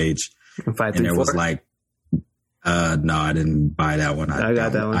Coming of Age, and there was like, no, I didn't buy that one. I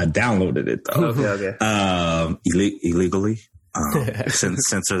got that one. I downloaded it though. Okay. Illegally,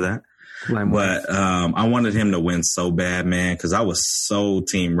 censor that. But I wanted him to win so bad, man, because I was so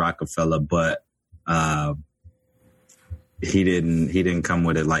Team Rockefeller, but he didn't come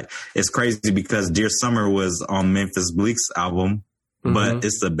with it. Like, it's crazy because Dear Summer was on Memphis Bleak's album. But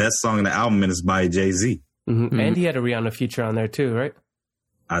it's the best song in the album, and it's by Jay-Z. And he had a Rihanna feature on there too, right?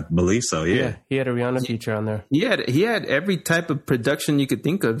 I believe so, yeah. He had a Rihanna feature on there. He had every type of production you could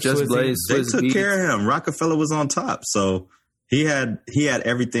think of. Just Blaze. They took care of him. Rockefeller was on top, so he had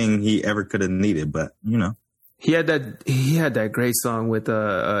everything he ever could have needed. But he had that great song with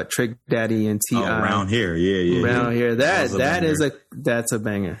Trick Daddy and T.I. Around Here, yeah. Around Here, that's a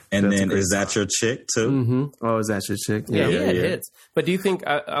banger. And then Is That Your Chick too? Oh, Is That Your Chick? Yeah, he had hits. But do you think?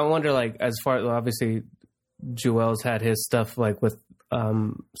 I wonder, like, as far as obviously, Jewels had his stuff like with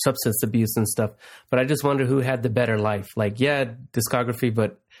substance abuse and stuff. But I just wonder who had the better life. Like, yeah, discography,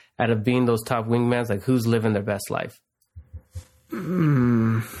 but out of being those top wingmans, like, who's living their best life?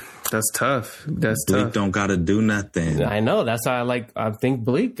 That's tough. Bleak don't got to do nothing. I know. That's how I think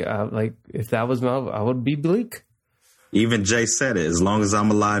Bleak. Like, if that was I would be Bleak. Even Jay said it. As long as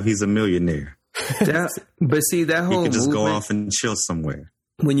I'm alive, he's a millionaire. But see, that whole he could just go off and chill somewhere.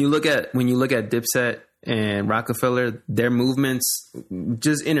 When you look at Dipset and Rockefeller, their movements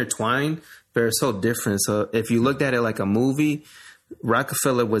just intertwined. They're so different. So if you looked at it like a movie,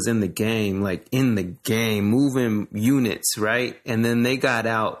 Rockefeller was in the game, moving units, right? And then they got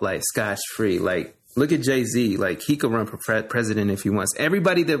out like scotch free. Like, look at Jay-Z. Like, he could run for president if he wants.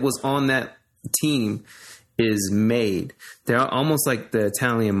 Everybody that was on that team is made. They're almost like the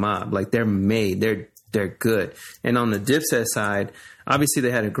Italian mob. Like, they're made. They're good. And on the Dipset side, obviously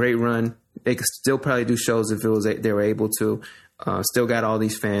they had a great run. They could still probably do shows if they were able to. Still got all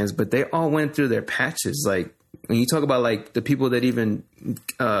these fans, but they all went through their patches. Like, when you talk about like the people that even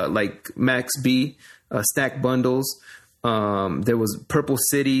like Max B, Stack Bundles, there was Purple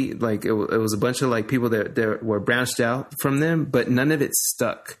City. Like, it was a bunch of like people that were branched out from them, but none of it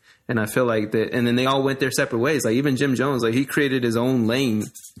stuck. And I feel like that, and then they all went their separate ways. Like, even Jim Jones, like, he created his own lane.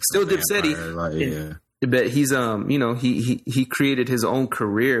 Still Dipset, but he's he created his own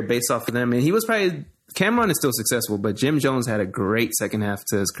career based off of them. And he was probably, Cameron is still successful, but Jim Jones had a great second half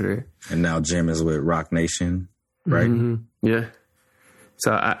to his career. And now Jim is with Rock Nation, right? Mm-hmm. Yeah.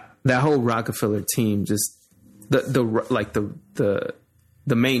 So that whole Rockefeller team, just the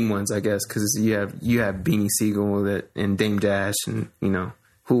main ones, I guess, because you have Beanie Siegel and Dame Dash, and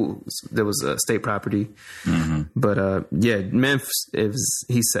there was a state property. Mm-hmm. But Memphis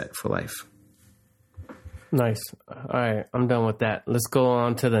he's set for life. Nice. All right, I'm done with that. Let's go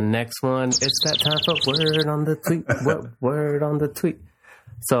on to the next one. It's that time for word on the tweet. Word on the tweet.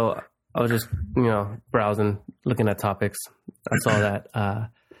 So I was just, browsing, looking at topics. I saw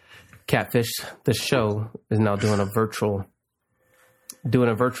that Catfish, the show, is now doing it virtually.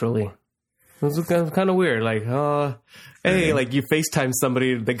 It was kind of weird. Like, hey, like, you FaceTime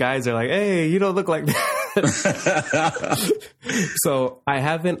somebody, the guys are like, hey, you don't look like that. So I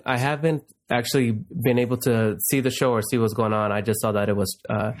haven't actually been able to see the show or see what's going on. I just saw that it was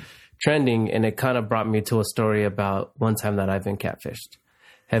trending, and it kind of brought me to a story about one time that I've been catfished.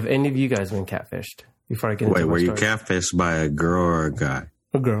 Have any of you guys been catfished? Before I get into my story. Were you catfished by a girl or a guy?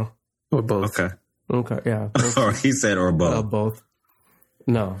 A girl. Or both. Okay, yeah. Or he said or both. Both.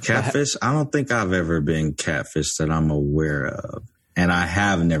 No. Catfish? I don't think I've ever been catfished that I'm aware of. And I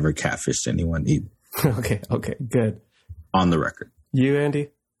have never catfished anyone either. Okay, good. On the record. You, Andy?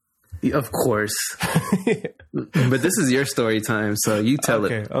 Of course. But this is your story time, so you tell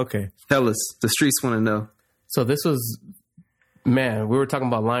it. Okay. Tell us. The streets want to know. So this was, man, we were talking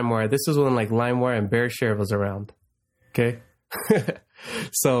about LimeWire. This was when like LimeWire and BearShare was around. Okay?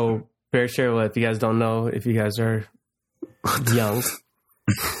 So BearShare, well, if you guys don't know, if you guys are young,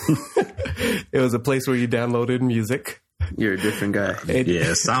 it was a place where you downloaded music. You're a different guy.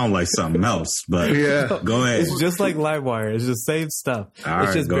 Yeah, it sounds like something else, but go ahead. It's just like LimeWire. It's the same stuff. All it's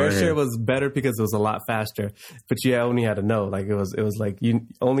right, just go BearShare ahead. was better because it was a lot faster. But you only had to know. Like it was like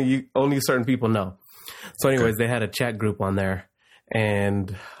only certain people know. So anyways, they had a chat group on there,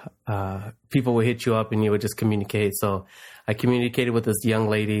 and people would hit you up and you would just communicate. So I communicated with this young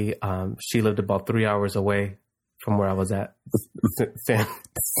lady. She lived about 3 hours away from where I was at, San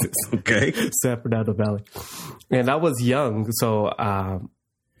Fernando Valley. And I was young, so I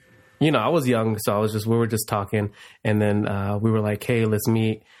was young, so we were just talking, and then we were like, hey, let's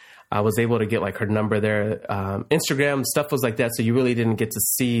meet. I was able to get like her number there. Instagram stuff was like that, so you really didn't get to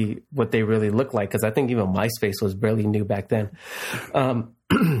see what they really look like, because I think even MySpace was barely new back then.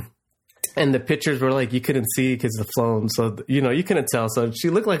 And the pictures were like, you couldn't see because of the phone. So, you couldn't tell. So she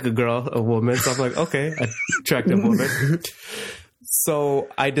looked like a woman. So I'm like, okay, attractive woman. So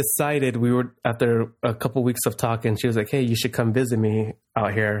I decided, we were, after a couple weeks of talking, she was like, hey, you should come visit me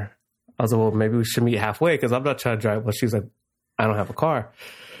out here. I was like, well, maybe we should meet halfway, because I'm not trying to drive. Well, she was like, I don't have a car.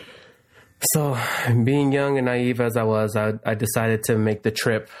 So being young and naive as I was, I decided to make the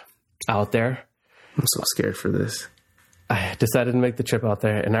trip out there. I'm so scared for this. I decided to make the trip out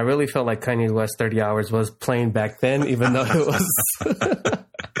there, and I really felt like Kanye West 30 Hours was playing back then, even though it was.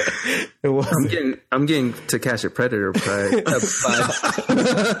 It was. I'm getting To Catch a Predator pride. That's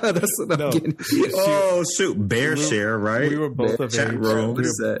what I'm getting. Oh shoot, BearShare, right? We were both of age. Room. What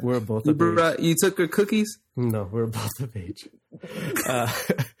is that? We were both of age. You took her cookies? No, we were both of age.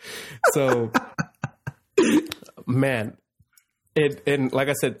 So, man, and like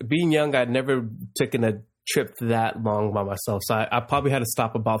I said, being young, I'd never taken a trip that long by myself. So I probably had to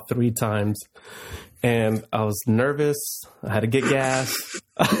stop about 3 times, and I was nervous. I had to get gas.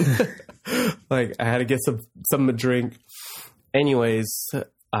 Like I had to get something to drink. Anyways,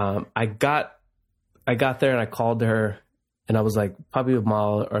 I got there and I called her, and I was like probably a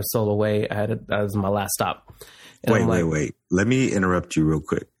mile or so away. That was my last stop. And Wait. Let me interrupt you real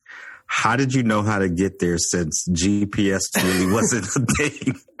quick. How did you know how to get there, since GPS really wasn't a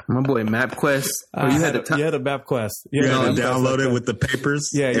thing? My boy MapQuest. Oh, you had a MapQuest. You had to download it with the papers?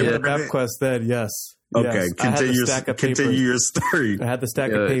 Yeah, you had a MapQuest then, yes. Okay, Yes. continue your story. I had the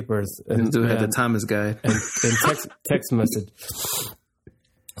stack of papers. This dude had the Thomas guide. And text message.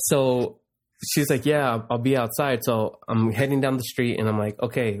 So she's like, yeah, I'll be outside. So I'm heading down the street, and I'm like,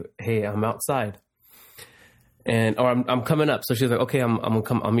 okay, hey, I'm outside. Or I'm coming up. So she's like, okay, I'm gonna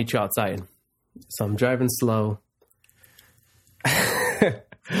come. I'll meet you outside. So I'm driving slow.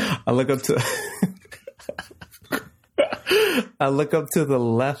 I look up to the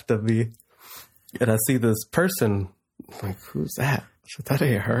left of me, and I see this person. I'm like, who's that? That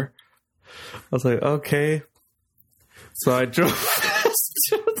ain't her. I was like, okay. So I drove fast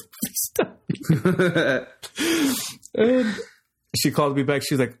to the police station. And she called me back.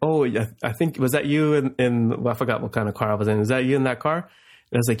 She's like, oh, yeah, I think, was that you in I forgot what kind of car I was in. Is that you in that car?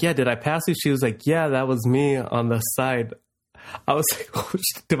 And I was like, yeah, did I pass you? She was like, yeah, that was me on the side. I was like, oh,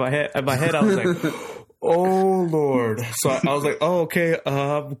 shit. In my head, I was like, oh, Lord. So I was like, oh, okay,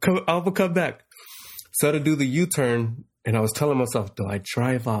 I'll come back. So I had to do the U-turn, and I was telling myself, do I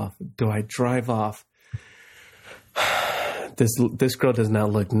drive off? This girl does not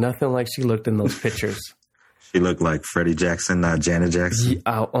look nothing like she looked in those pictures. She looked like Freddie Jackson, not Janet Jackson.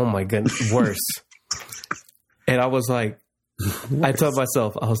 Oh my goodness, worse. And I was like, I told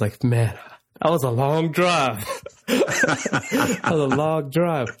myself, I was like, man, that was a long drive. That was a long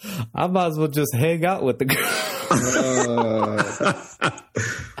drive. I might as well just hang out with the girl.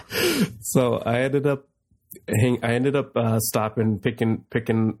 So I ended up stopping, picking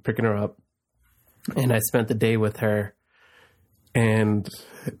her up, and I spent the day with her. And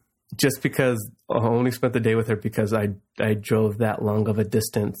just because I only spent the day with her because I drove that long of a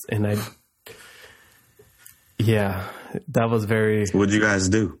distance, and that was very. What'd you guys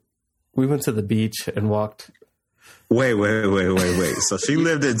do? We went to the beach and walked. Wait. So she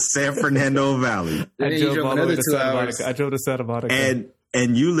lived in San Fernando Valley. I drove all the way to Santa Monica. I drove to Santa Monica.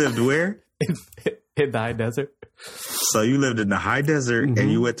 And you lived where? In the high desert. So you lived in the high desert, and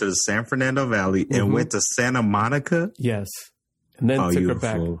you went to the San Fernando Valley and went to Santa Monica? Yes. And then took her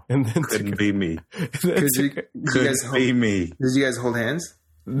back. And then couldn't be me. Did you guys hold hands?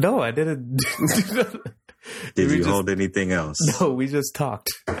 No, I didn't. Did you hold anything else? No, we just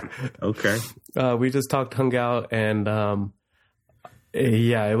talked. Okay. We just talked, hung out, and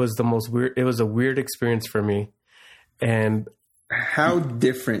it was the most weird. It was a weird experience for me. And how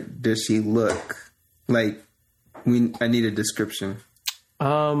different does she look? Like, I need a description.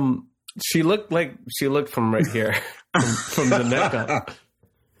 She looked from right here, from the neck up.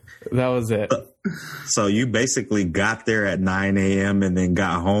 That was it. So you basically got there at 9 a.m. and then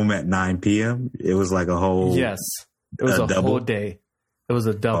got home at 9 p.m. It was like a whole Yes. It was a double? whole day. It was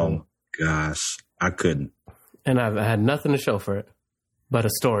a double. Oh gosh, I couldn't. And I had nothing to show for it but a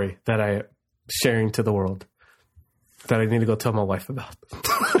story that I sharing to the world that I need to go tell my wife about.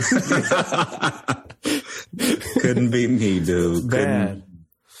 Couldn't be me, dude. Bad.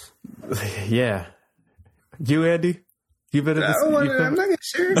 Yeah. You, Andy? You better. I'm not gonna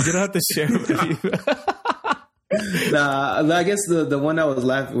share. You don't have to share with you. Nah, I guess the one I was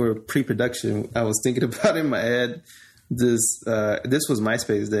laughing were pre-production. I was thinking about in my head. This was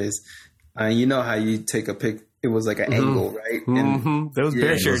MySpace days. You know how you take a pic? It was like an angle, right? And That was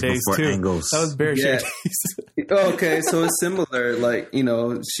Bear Share days too. Angles. That was Bear Share days. okay, so it's similar. Like, you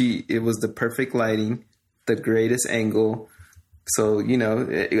know, it was the perfect lighting, the greatest angle. So, you know,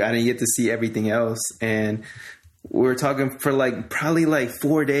 I didn't get to see everything else. And we were talking for probably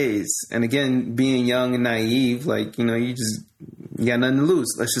 4 days. And again, being young and naive, like, you know, you got nothing to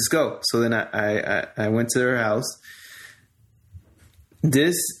lose. Let's just go. So then I went to her house.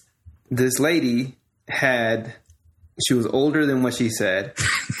 This lady she was older than what she said.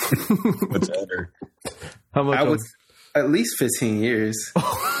 What's older? How much? I was at least 15 years.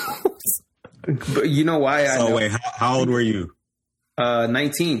 But you know why I know? Wait, how old were you?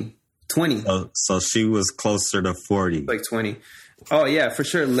 19, 20. So she was closer to 40. Like 20. Oh, yeah, for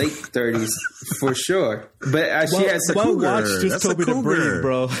sure. Late 30s, for sure. But she has a my cougar. watch just That's told a me to breathe, cougar.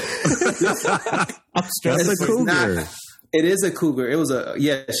 bro. I'm stressed. That's a cougar. It is a cougar.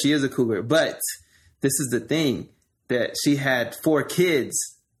 She is a cougar. But this is the thing, that she had 4 kids.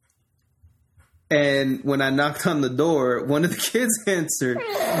 And when I knocked on the door, one of the kids answered.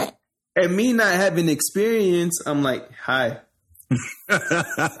 And me not having experience, I'm like, hi.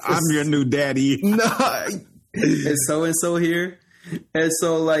 I'm your new daddy. No, it's so here. And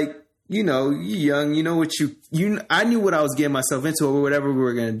so, like, you know, you young, you know what I knew what I was getting myself into or whatever we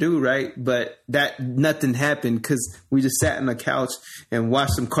were going to do, right? But nothing happened because we just sat on the couch and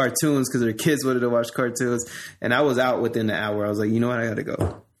watched some cartoons because their kids wanted to watch cartoons. And I was out within an hour. I was like, you know what? I got to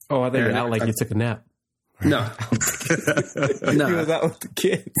go. Oh, I think you're out like you took a nap. No. He was out with the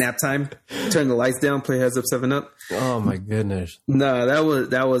kids. Nap time. Turn the lights down, play Heads Up 7 Up. Oh, my goodness. No,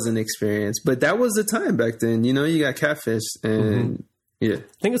 that was an experience. But that was the time back then. You know, you got catfish and... Yeah, I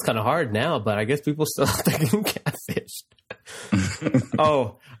think it's kind of hard now, but I guess people still thinking catfish.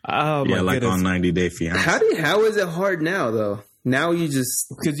 oh Yeah, my like goodness. on 90 Day Fiancé. how is it hard now though? Now you just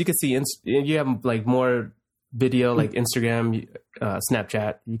Because you can see, you have like more video, like Instagram,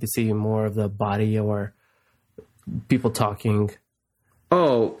 Snapchat. You can see more of the body or people talking.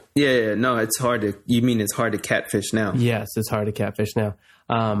 no, it's hard to. You mean it's hard to catfish now? Yes, it's hard to catfish now.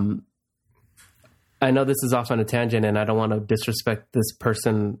 I know this is off on a tangent, and I don't want to disrespect this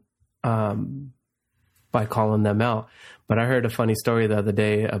person by calling them out. But I heard a funny story the other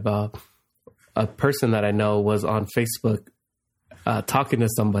day about a person that I know was on Facebook talking to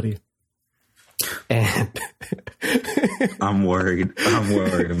somebody. And I'm worried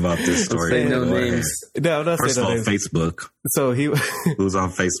about this story. Say no Go ahead. names. no, I'm not First of saying all, no names. Facebook. So he Who's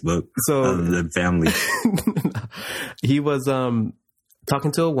on Facebook? So- other than family. he was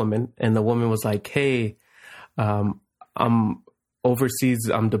talking to a woman, and the woman was like, "Hey, I'm overseas.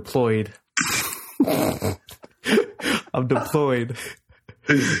 I'm deployed. I'm deployed."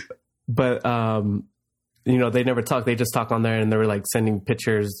 But you know, they never talk. They just talk on there, and they were like sending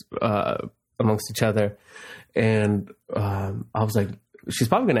pictures amongst each other. And I was like, "She's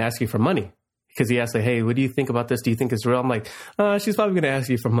probably going to ask you for money." Because he asked, like, "Hey, what do you think about this? Do you think it's real?" I'm like, "She's probably going to ask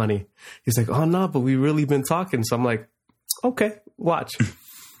you for money." He's like, "Oh, no, but we really been talking." So I'm like, "Okay, watch."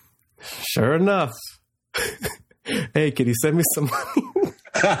 Sure enough. "Hey, can you send me some money?"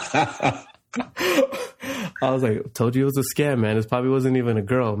 I was like, "Told you it was a scam, man. It probably wasn't even a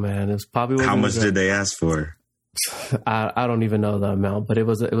girl, man. It was probably wasn't How much a girl." did they ask for? I don't even know the amount, but it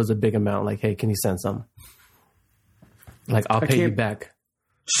was a big amount. Like, "Hey, can you send some? Like, I'll pay you can't- back."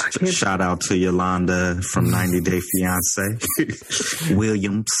 Shout out to Yolanda from 90 Day Fiancé.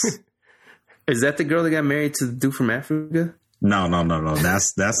 Williams. Is that the girl that got married to the dude from Africa? No.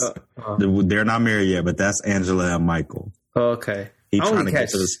 That's they're not married yet, but that's Angela and Michael. Oh, okay. He's I trying only to get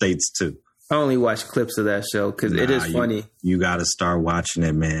to the States too. I only watch clips of that show because it is funny. You got to start watching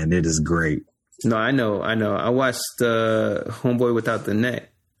it, man. It is great. No, I know. I watched Homeboy Without the Net.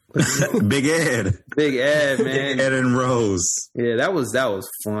 Big Ed. Big Ed, man. Ed and Rose. Yeah, that was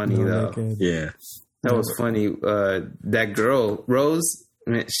funny though. Yeah. That was funny. That girl, Rose,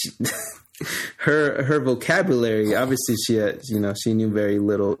 man, her vocabulary. Obviously, she knew very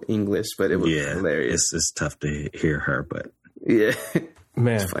little English, but it was hilarious. It's tough to hear her, but Yeah,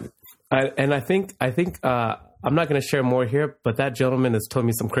 Man, funny. I think I'm not going to share more here, but that gentleman has told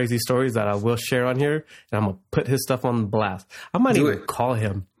me some crazy stories that I will share on here, and I'm going to put his stuff on blast. I might even call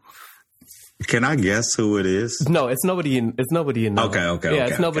him. Can I guess who it is? No, it's nobody you know. Okay. Yeah,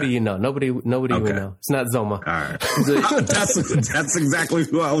 it's nobody you know. Nobody you know. It's not Zoma. All right. That's exactly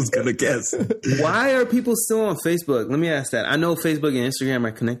who I was going to guess. Why are people still on Facebook? Let me ask that. I know Facebook and Instagram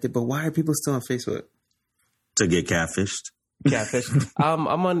are connected, but why are people still on Facebook? To get catfished. Catfish. I'm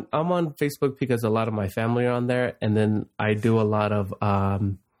on Facebook because a lot of my family are on there, and then I do a lot of I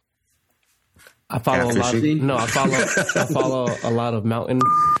follow a lot of mountain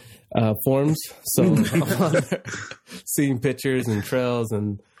forums. So I'm on there seeing pictures and trails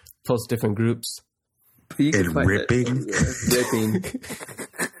and post different groups. And ripping. Ripping.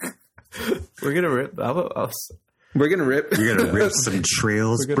 We're gonna rip. We're gonna rip. You're gonna rip some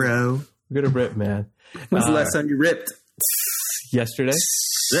trails, bro. We're gonna rip, man. When's the last time you ripped? Yesterday.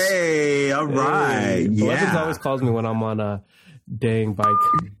 Hey, all right. Blevins always calls me when I'm on a dang bike.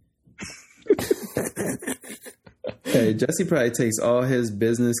 Hey, Jesse probably takes all his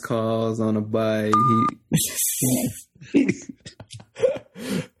business calls on a bike.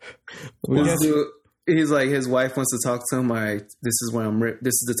 He's like, his wife wants to talk to him. All right, this is where I'm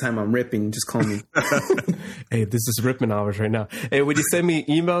this is the time I'm ripping. Just call me. Hey, this is ripping hours right now. Hey, when you send me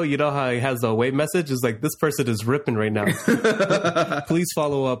email, you know how he has a wait message? It's like, this person is ripping right now. Please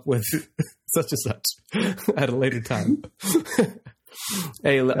follow up with such and such at a later time.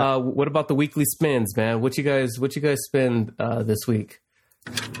 Hey, what about the weekly spins, man? What you guys spend this week?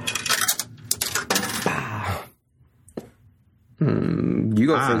 You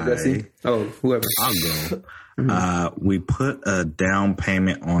go first, Jesse. Oh, whoever. I'll go. We put a down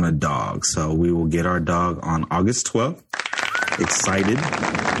payment on a dog, so we will get our dog on August 12th. Excited.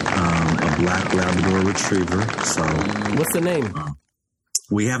 A black Labrador Retriever. So, what's the name?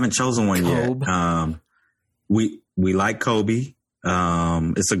 We haven't chosen one yet. We like Kobe.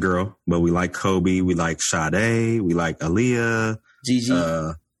 It's a girl, but we like Kobe. We like Sade. We like Aaliyah.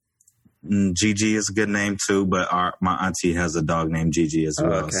 Gigi. Gigi is a good name too, but my auntie has a dog named Gigi as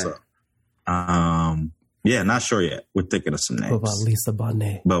well. Okay. So, yeah, not sure yet. We're thinking of some names. What about Lisa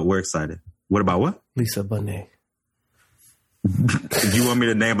Bonet? But we're excited. What about what? Lisa Bonet. You want me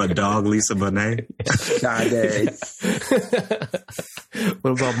to name a dog Lisa Bonet?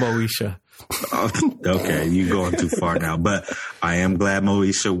 What about Moesha? Okay, you're going too far now. But I am glad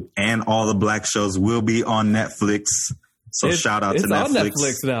Moesha and all the black shows will be on Netflix. So shout out to Netflix. It's on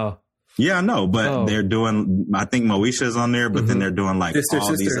Netflix now. Yeah, I know, but they're doing, I think Moesha is on there, but then they're doing like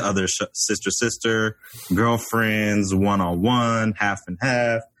sister. These other sister, girlfriends, one-on-one, half and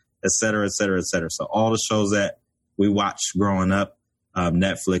half, et cetera, et cetera, et cetera. So all the shows that we watched growing up,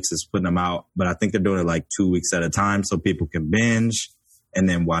 Netflix is putting them out, but I think they're doing it like 2 weeks at a time so people can binge and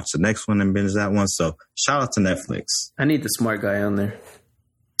then watch the next one and binge that one. So shout out to Netflix. I need the smart guy on there.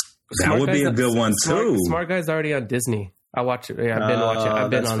 That would be a good one too. Smart Guy's already on Disney. I watch it. Yeah, I've been watching. I've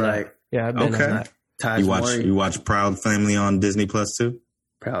been on that. Yeah, I've been on that. You watch Proud Family on Disney Plus too?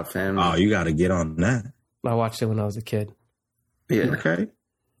 Proud Family. Oh, you got to get on that. I watched it when I was a kid. Yeah. Okay.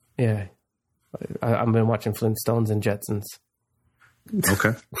 Yeah. I've been watching Flintstones and Jetsons.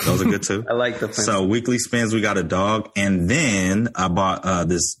 Okay. Those are good too. I like the Flintstones. So weekly spins, we got a dog. And then I bought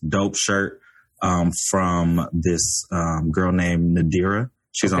this dope shirt from this girl named Nadira.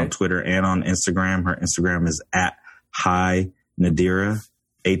 She's on Twitter and on Instagram. Her Instagram is at Hi Nadira,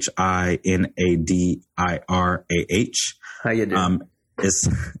 HINADIRAH. How you doing? It's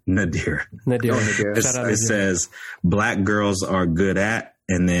Nadira. Nadira. It says black girls are good at,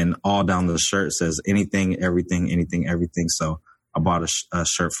 and then all down the shirt says anything, everything, anything, everything. So I bought a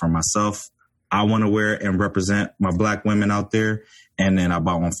shirt for myself. I want to wear it and represent my black women out there. And then I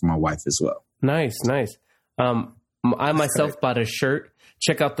bought one for my wife as well. Nice. I myself bought a shirt.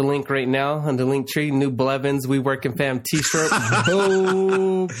 Check out the link right now on the link tree. New Blevins, We Working Fam t-shirt.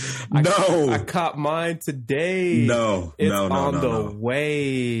 Boom. I caught mine today. It's on the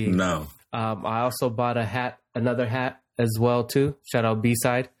way. No. I also bought another hat as well too. Shout out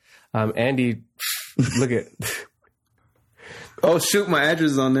B-Side. Andy, look at. Oh shoot, my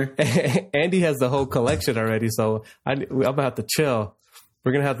address is on there. Andy has the whole collection already, so I'm gonna have to chill.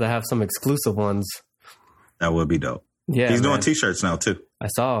 We're gonna have some exclusive ones. That would be dope. Yeah, he's doing t-shirts now too. I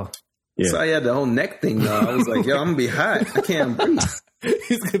saw. Yeah. So I had the whole neck thing though. I was like, yo, I'm gonna be hot. I can't breathe.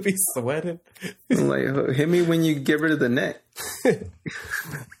 He's gonna be sweating. I'm like, hit me when you get rid of the neck.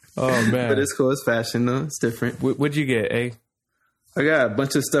 Oh man, but it's cool. It's fashion though. It's different. What'd you get, eh? I got a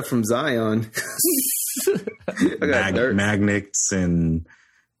bunch of stuff from Zion. I got magnets and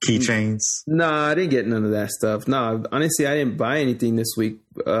keychains? No, I didn't get none of that stuff. No, honestly, I didn't buy anything this week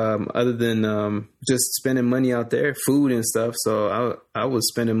other than just spending money out there, food and stuff. So I was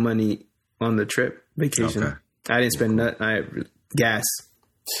spending money on the trip, vacation. Okay. I didn't spend nothing. Gas.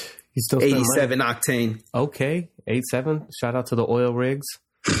 You still spend 87 money? octane. Okay, 87. Shout out to the oil rigs.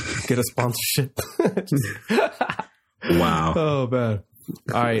 Get a sponsorship. Wow. Oh man.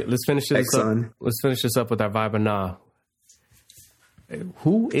 All right, let's finish this up. Exxon. Let's finish this up with our vibe or nah.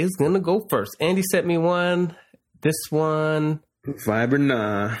 Who is gonna go first? Andy sent me one. This one. Vibe or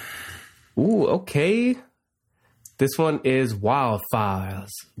nah. Ooh, okay. This one is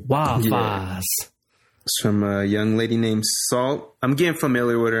Wildfires. Wildfires. It's from a young lady named Salt. I'm getting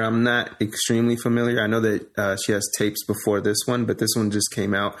familiar with her. I'm not extremely familiar. I know that she has tapes before this one, but this one just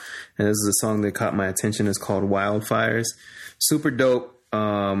came out. And this is a song that caught my attention. It's called Wildfires. Super dope.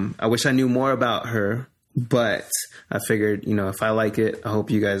 I wish I knew more about her, but I figured, if I like it, I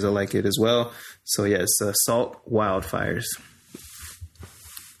hope you guys will like it as well. So yes, Salt, Wildfires.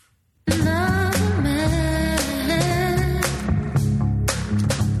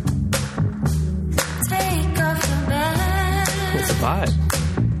 Vibe.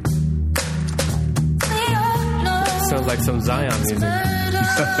 Sounds like some Zion music.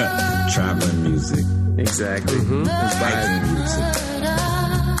 Traveling music. Exactly. Mm-hmm. Music.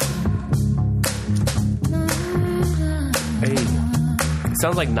 Hey,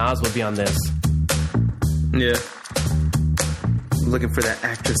 sounds like Nas would be on this. Yeah. I'm looking for that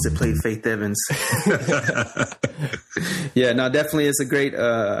actress to play Faith Evans. Yeah, no, definitely it's a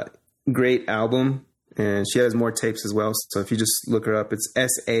great album. And she has more tapes as well. So if you just look her up, it's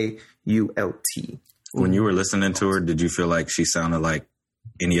SAULT. When you were listening to her, did you feel like she sounded like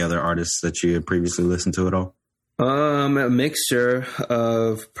any other artists that you had previously listened to at all? A mixture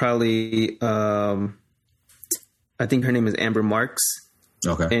of probably, I think her name is Amber Marks.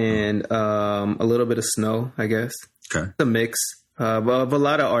 Okay. And a little bit of Snow, I guess. Okay. It's a mix of a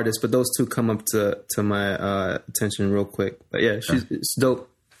lot of artists, but those two come up to my attention real quick. But yeah, it's dope.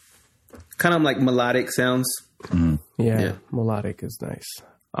 Kind of like melodic sounds. Mm-hmm. Yeah, melodic is nice.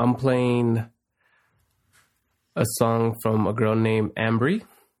 I'm playing a song from a girl named Ambry.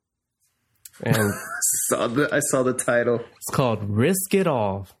 And I saw the title. It's called Risk It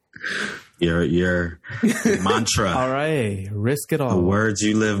All. Your mantra. All right, Risk It All. The words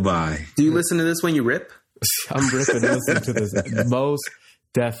you live by. Do you listen to this when you rip? I'm ripping listening to this. Most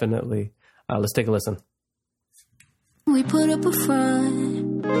definitely. Let's take a listen. We put up a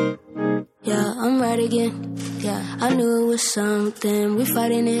front. Yeah, I'm right again. Yeah, I knew it was something. We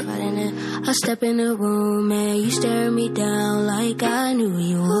fighting it. I step in the room and you stare me down like I knew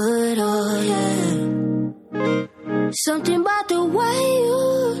you would. Oh yeah. Something about the way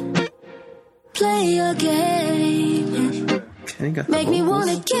you play your game make me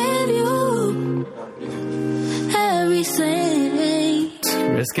wanna give you everything.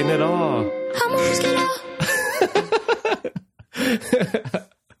 Risking it all. I'm risking it all.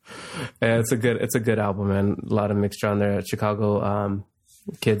 Yeah, it's a good album, man. A lot of mixture on there. Chicago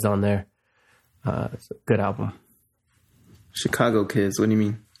kids on there. It's a good album. Chicago kids. What do you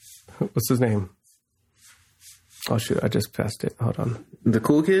mean? What's his name? Oh shoot, I just passed it. Hold on. The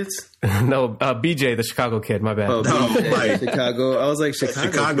cool kids? No, BJ, the Chicago kid. My bad. Oh, BJ, my. Chicago. I was like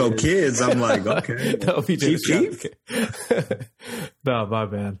Chicago kids. I'm like, okay. No, BJ, the Chicago kid. No, my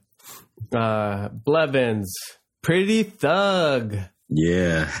bad. Blevins, Pretty Thug.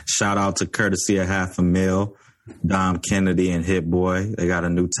 Yeah. Shout out to Courtesy of $500,000. Dom Kennedy and Hit Boy. They got a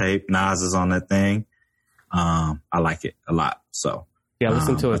new tape. Nas is on that thing. I like it a lot. So yeah,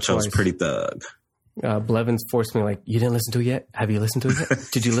 listen to it. I chose twice. Pretty Thug. Blevins forced me like, you didn't listen to it yet? Have you listened to it yet?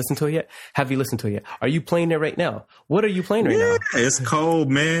 Did you listen to it yet? Have you listened to it yet? Are you playing it right now? What are you playing right now? It's cold,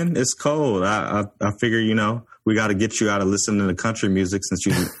 man. It's cold. I figure, we got to get you out of listening to country music since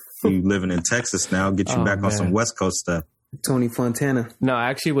you living in Texas now. Get you back on some West Coast stuff. Tony Fontana. No,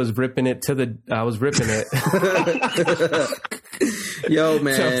 I actually was ripping it I was ripping it. Yo,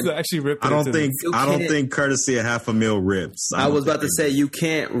 man. I was actually ripping I don't think Courtesy of $500,000 rips. I was about to say you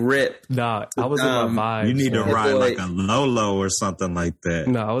can't rip. Nah, I was in my vibe. You need to ride like a Lolo or something like that.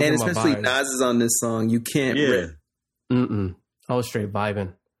 No, I was and in my vibe. especially Nas is on this song. You can't rip. Mm-mm. I was straight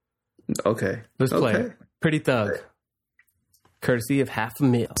vibing. Okay. Let's play it. Pretty Thug. Courtesy of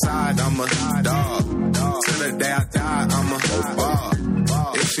 $500,000. I'm a dog. Till the day I die, I'm a ball.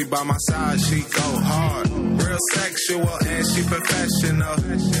 If she by my side, she go hard. Real sexual and she professional.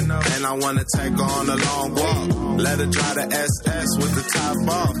 And I wanna take her on a long walk. Let her drive the SS with the top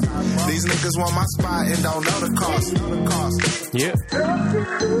off. These niggas want my spot and don't know the cost. Yeah.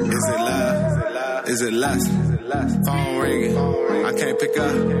 Is it love? Is it lust? Phone ringing, I can't pick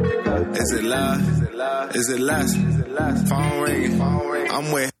up. Is it love? Is it lust? Phone ringing,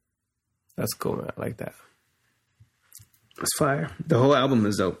 I'm with. That's cool, man. I like that. It's fire. The whole album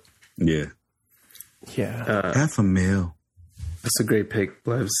is dope. Yeah. Yeah. $500,000. That's a great pick,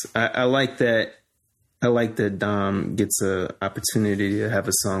 Blevs. I like that. I like that Dom gets a opportunity to have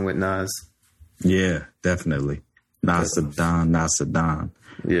a song with Nas. Yeah, definitely. Nasadon.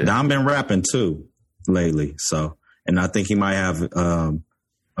 Yeah. Dom been rapping too lately, so, and I think he might have a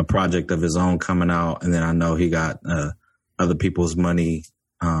project of his own coming out, and then I know he got Other People's Money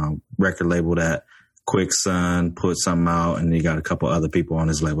record label that Quickson put something out, and he got a couple other people on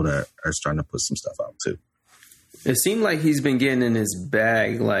his label that are starting to put some stuff out too. It seemed like he's been getting in his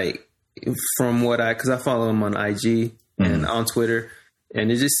bag, like from what because I follow him on IG and on Twitter,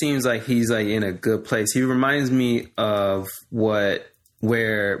 and it just seems like he's like in a good place. He reminds me of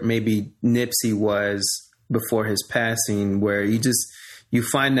where maybe Nipsey was before his passing, where you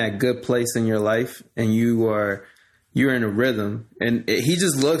find that good place in your life and you're in a rhythm, and he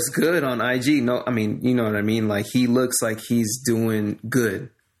just looks good on IG. No, I mean, you know what I mean? Like he looks like he's doing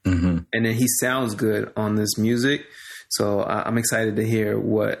good. Mm-hmm. And then he sounds good on this music. So I'm excited to hear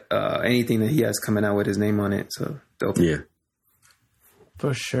what anything that he has coming out with his name on it. So dope. Yeah.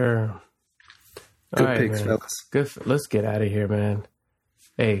 For sure. Good right, picks, man. fellas. Good. Let's get out of here, man.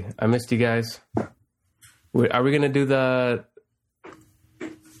 Hey, I missed you guys. Are we going to do the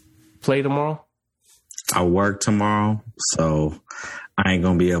play tomorrow? I work tomorrow, so I ain't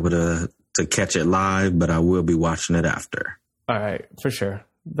going to be able to catch it live, but I will be watching it after. All right, for sure.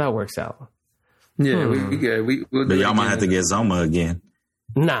 That works out. Yeah, we good. We'll but y'all might have to get Zoma again.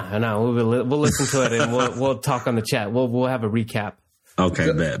 Nah, we'll listen to it and we'll talk on the chat. We'll have a recap.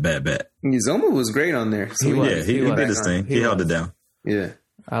 Okay, bet. Zoma was great on there. So he did his thing. He held it down. Yeah.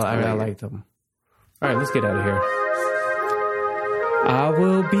 I liked him. All right, let's get out of here. I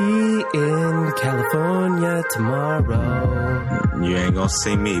will be in California tomorrow. You ain't gonna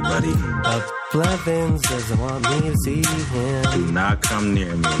see me, buddy. Blevins doesn't want me to see him. Do not come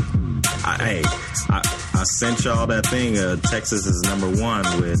near me. I sent y'all that thing. Texas is number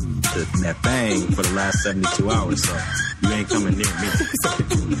 1 with that thing for the last 72 hours. So you ain't coming near me.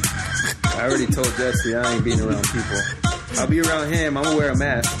 I already told Jesse I ain't being around people. I'll be around him. I'm gonna wear a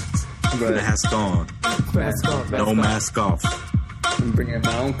mask. But mask on. No mask off. I'm bringing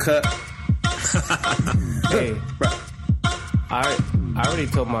my own cup. Hey, I already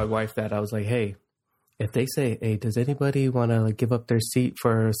told my wife that. I was like, hey, if they say, hey, does anybody want to give up their seat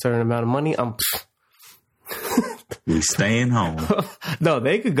for a certain amount of money? We staying home. No,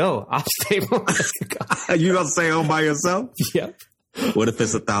 they could go. I'll stay home. You gonna stay home by yourself? Yep. What if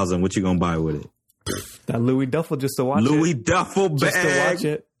it's $1,000? What you gonna buy with it? That Louis Duffel just to watch Louis it. Duffel bag. Just to watch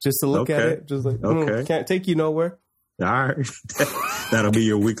it. Just to look at it. Just like, can't take you nowhere. All right. That'll be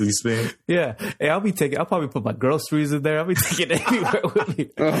your weekly spend. Yeah. Hey, I'll probably put my groceries in there. I'll be taking it anywhere with me.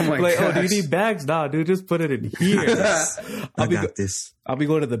 Oh my god. Oh, do you need bags? Nah, dude, just put it in here. I got this. I'll be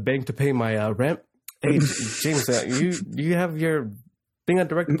going to the bank to pay my rent. Hey, James, you have your thing on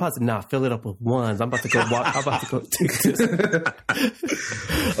direct deposit? Nah, fill it up with ones. I'm about to go take this.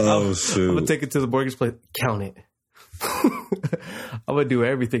 Shoot. I'm gonna take it to the mortgage place. Count it. I'm gonna do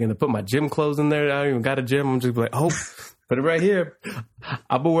everything and then put my gym clothes in there. I don't even got a gym. I'm just like, put it right here.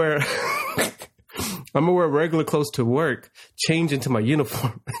 I'm gonna wear regular clothes to work, change into my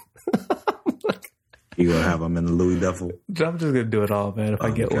uniform. You gonna have them in the Louis Duffel? I'm just gonna do it all, man, if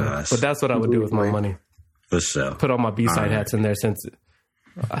I get one. But that's what I would do with my money. For sure. Put all my B-side hats in there since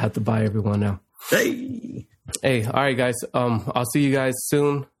I have to buy everyone now. Hey, all right, guys. I'll see you guys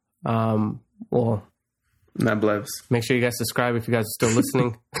soon. Well, not Blevs. Make sure you guys subscribe if you guys are still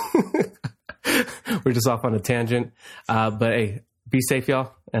listening. We're just off on a tangent. But hey, be safe,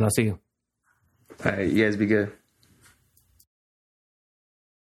 y'all, and I'll see you. All right, you guys be good.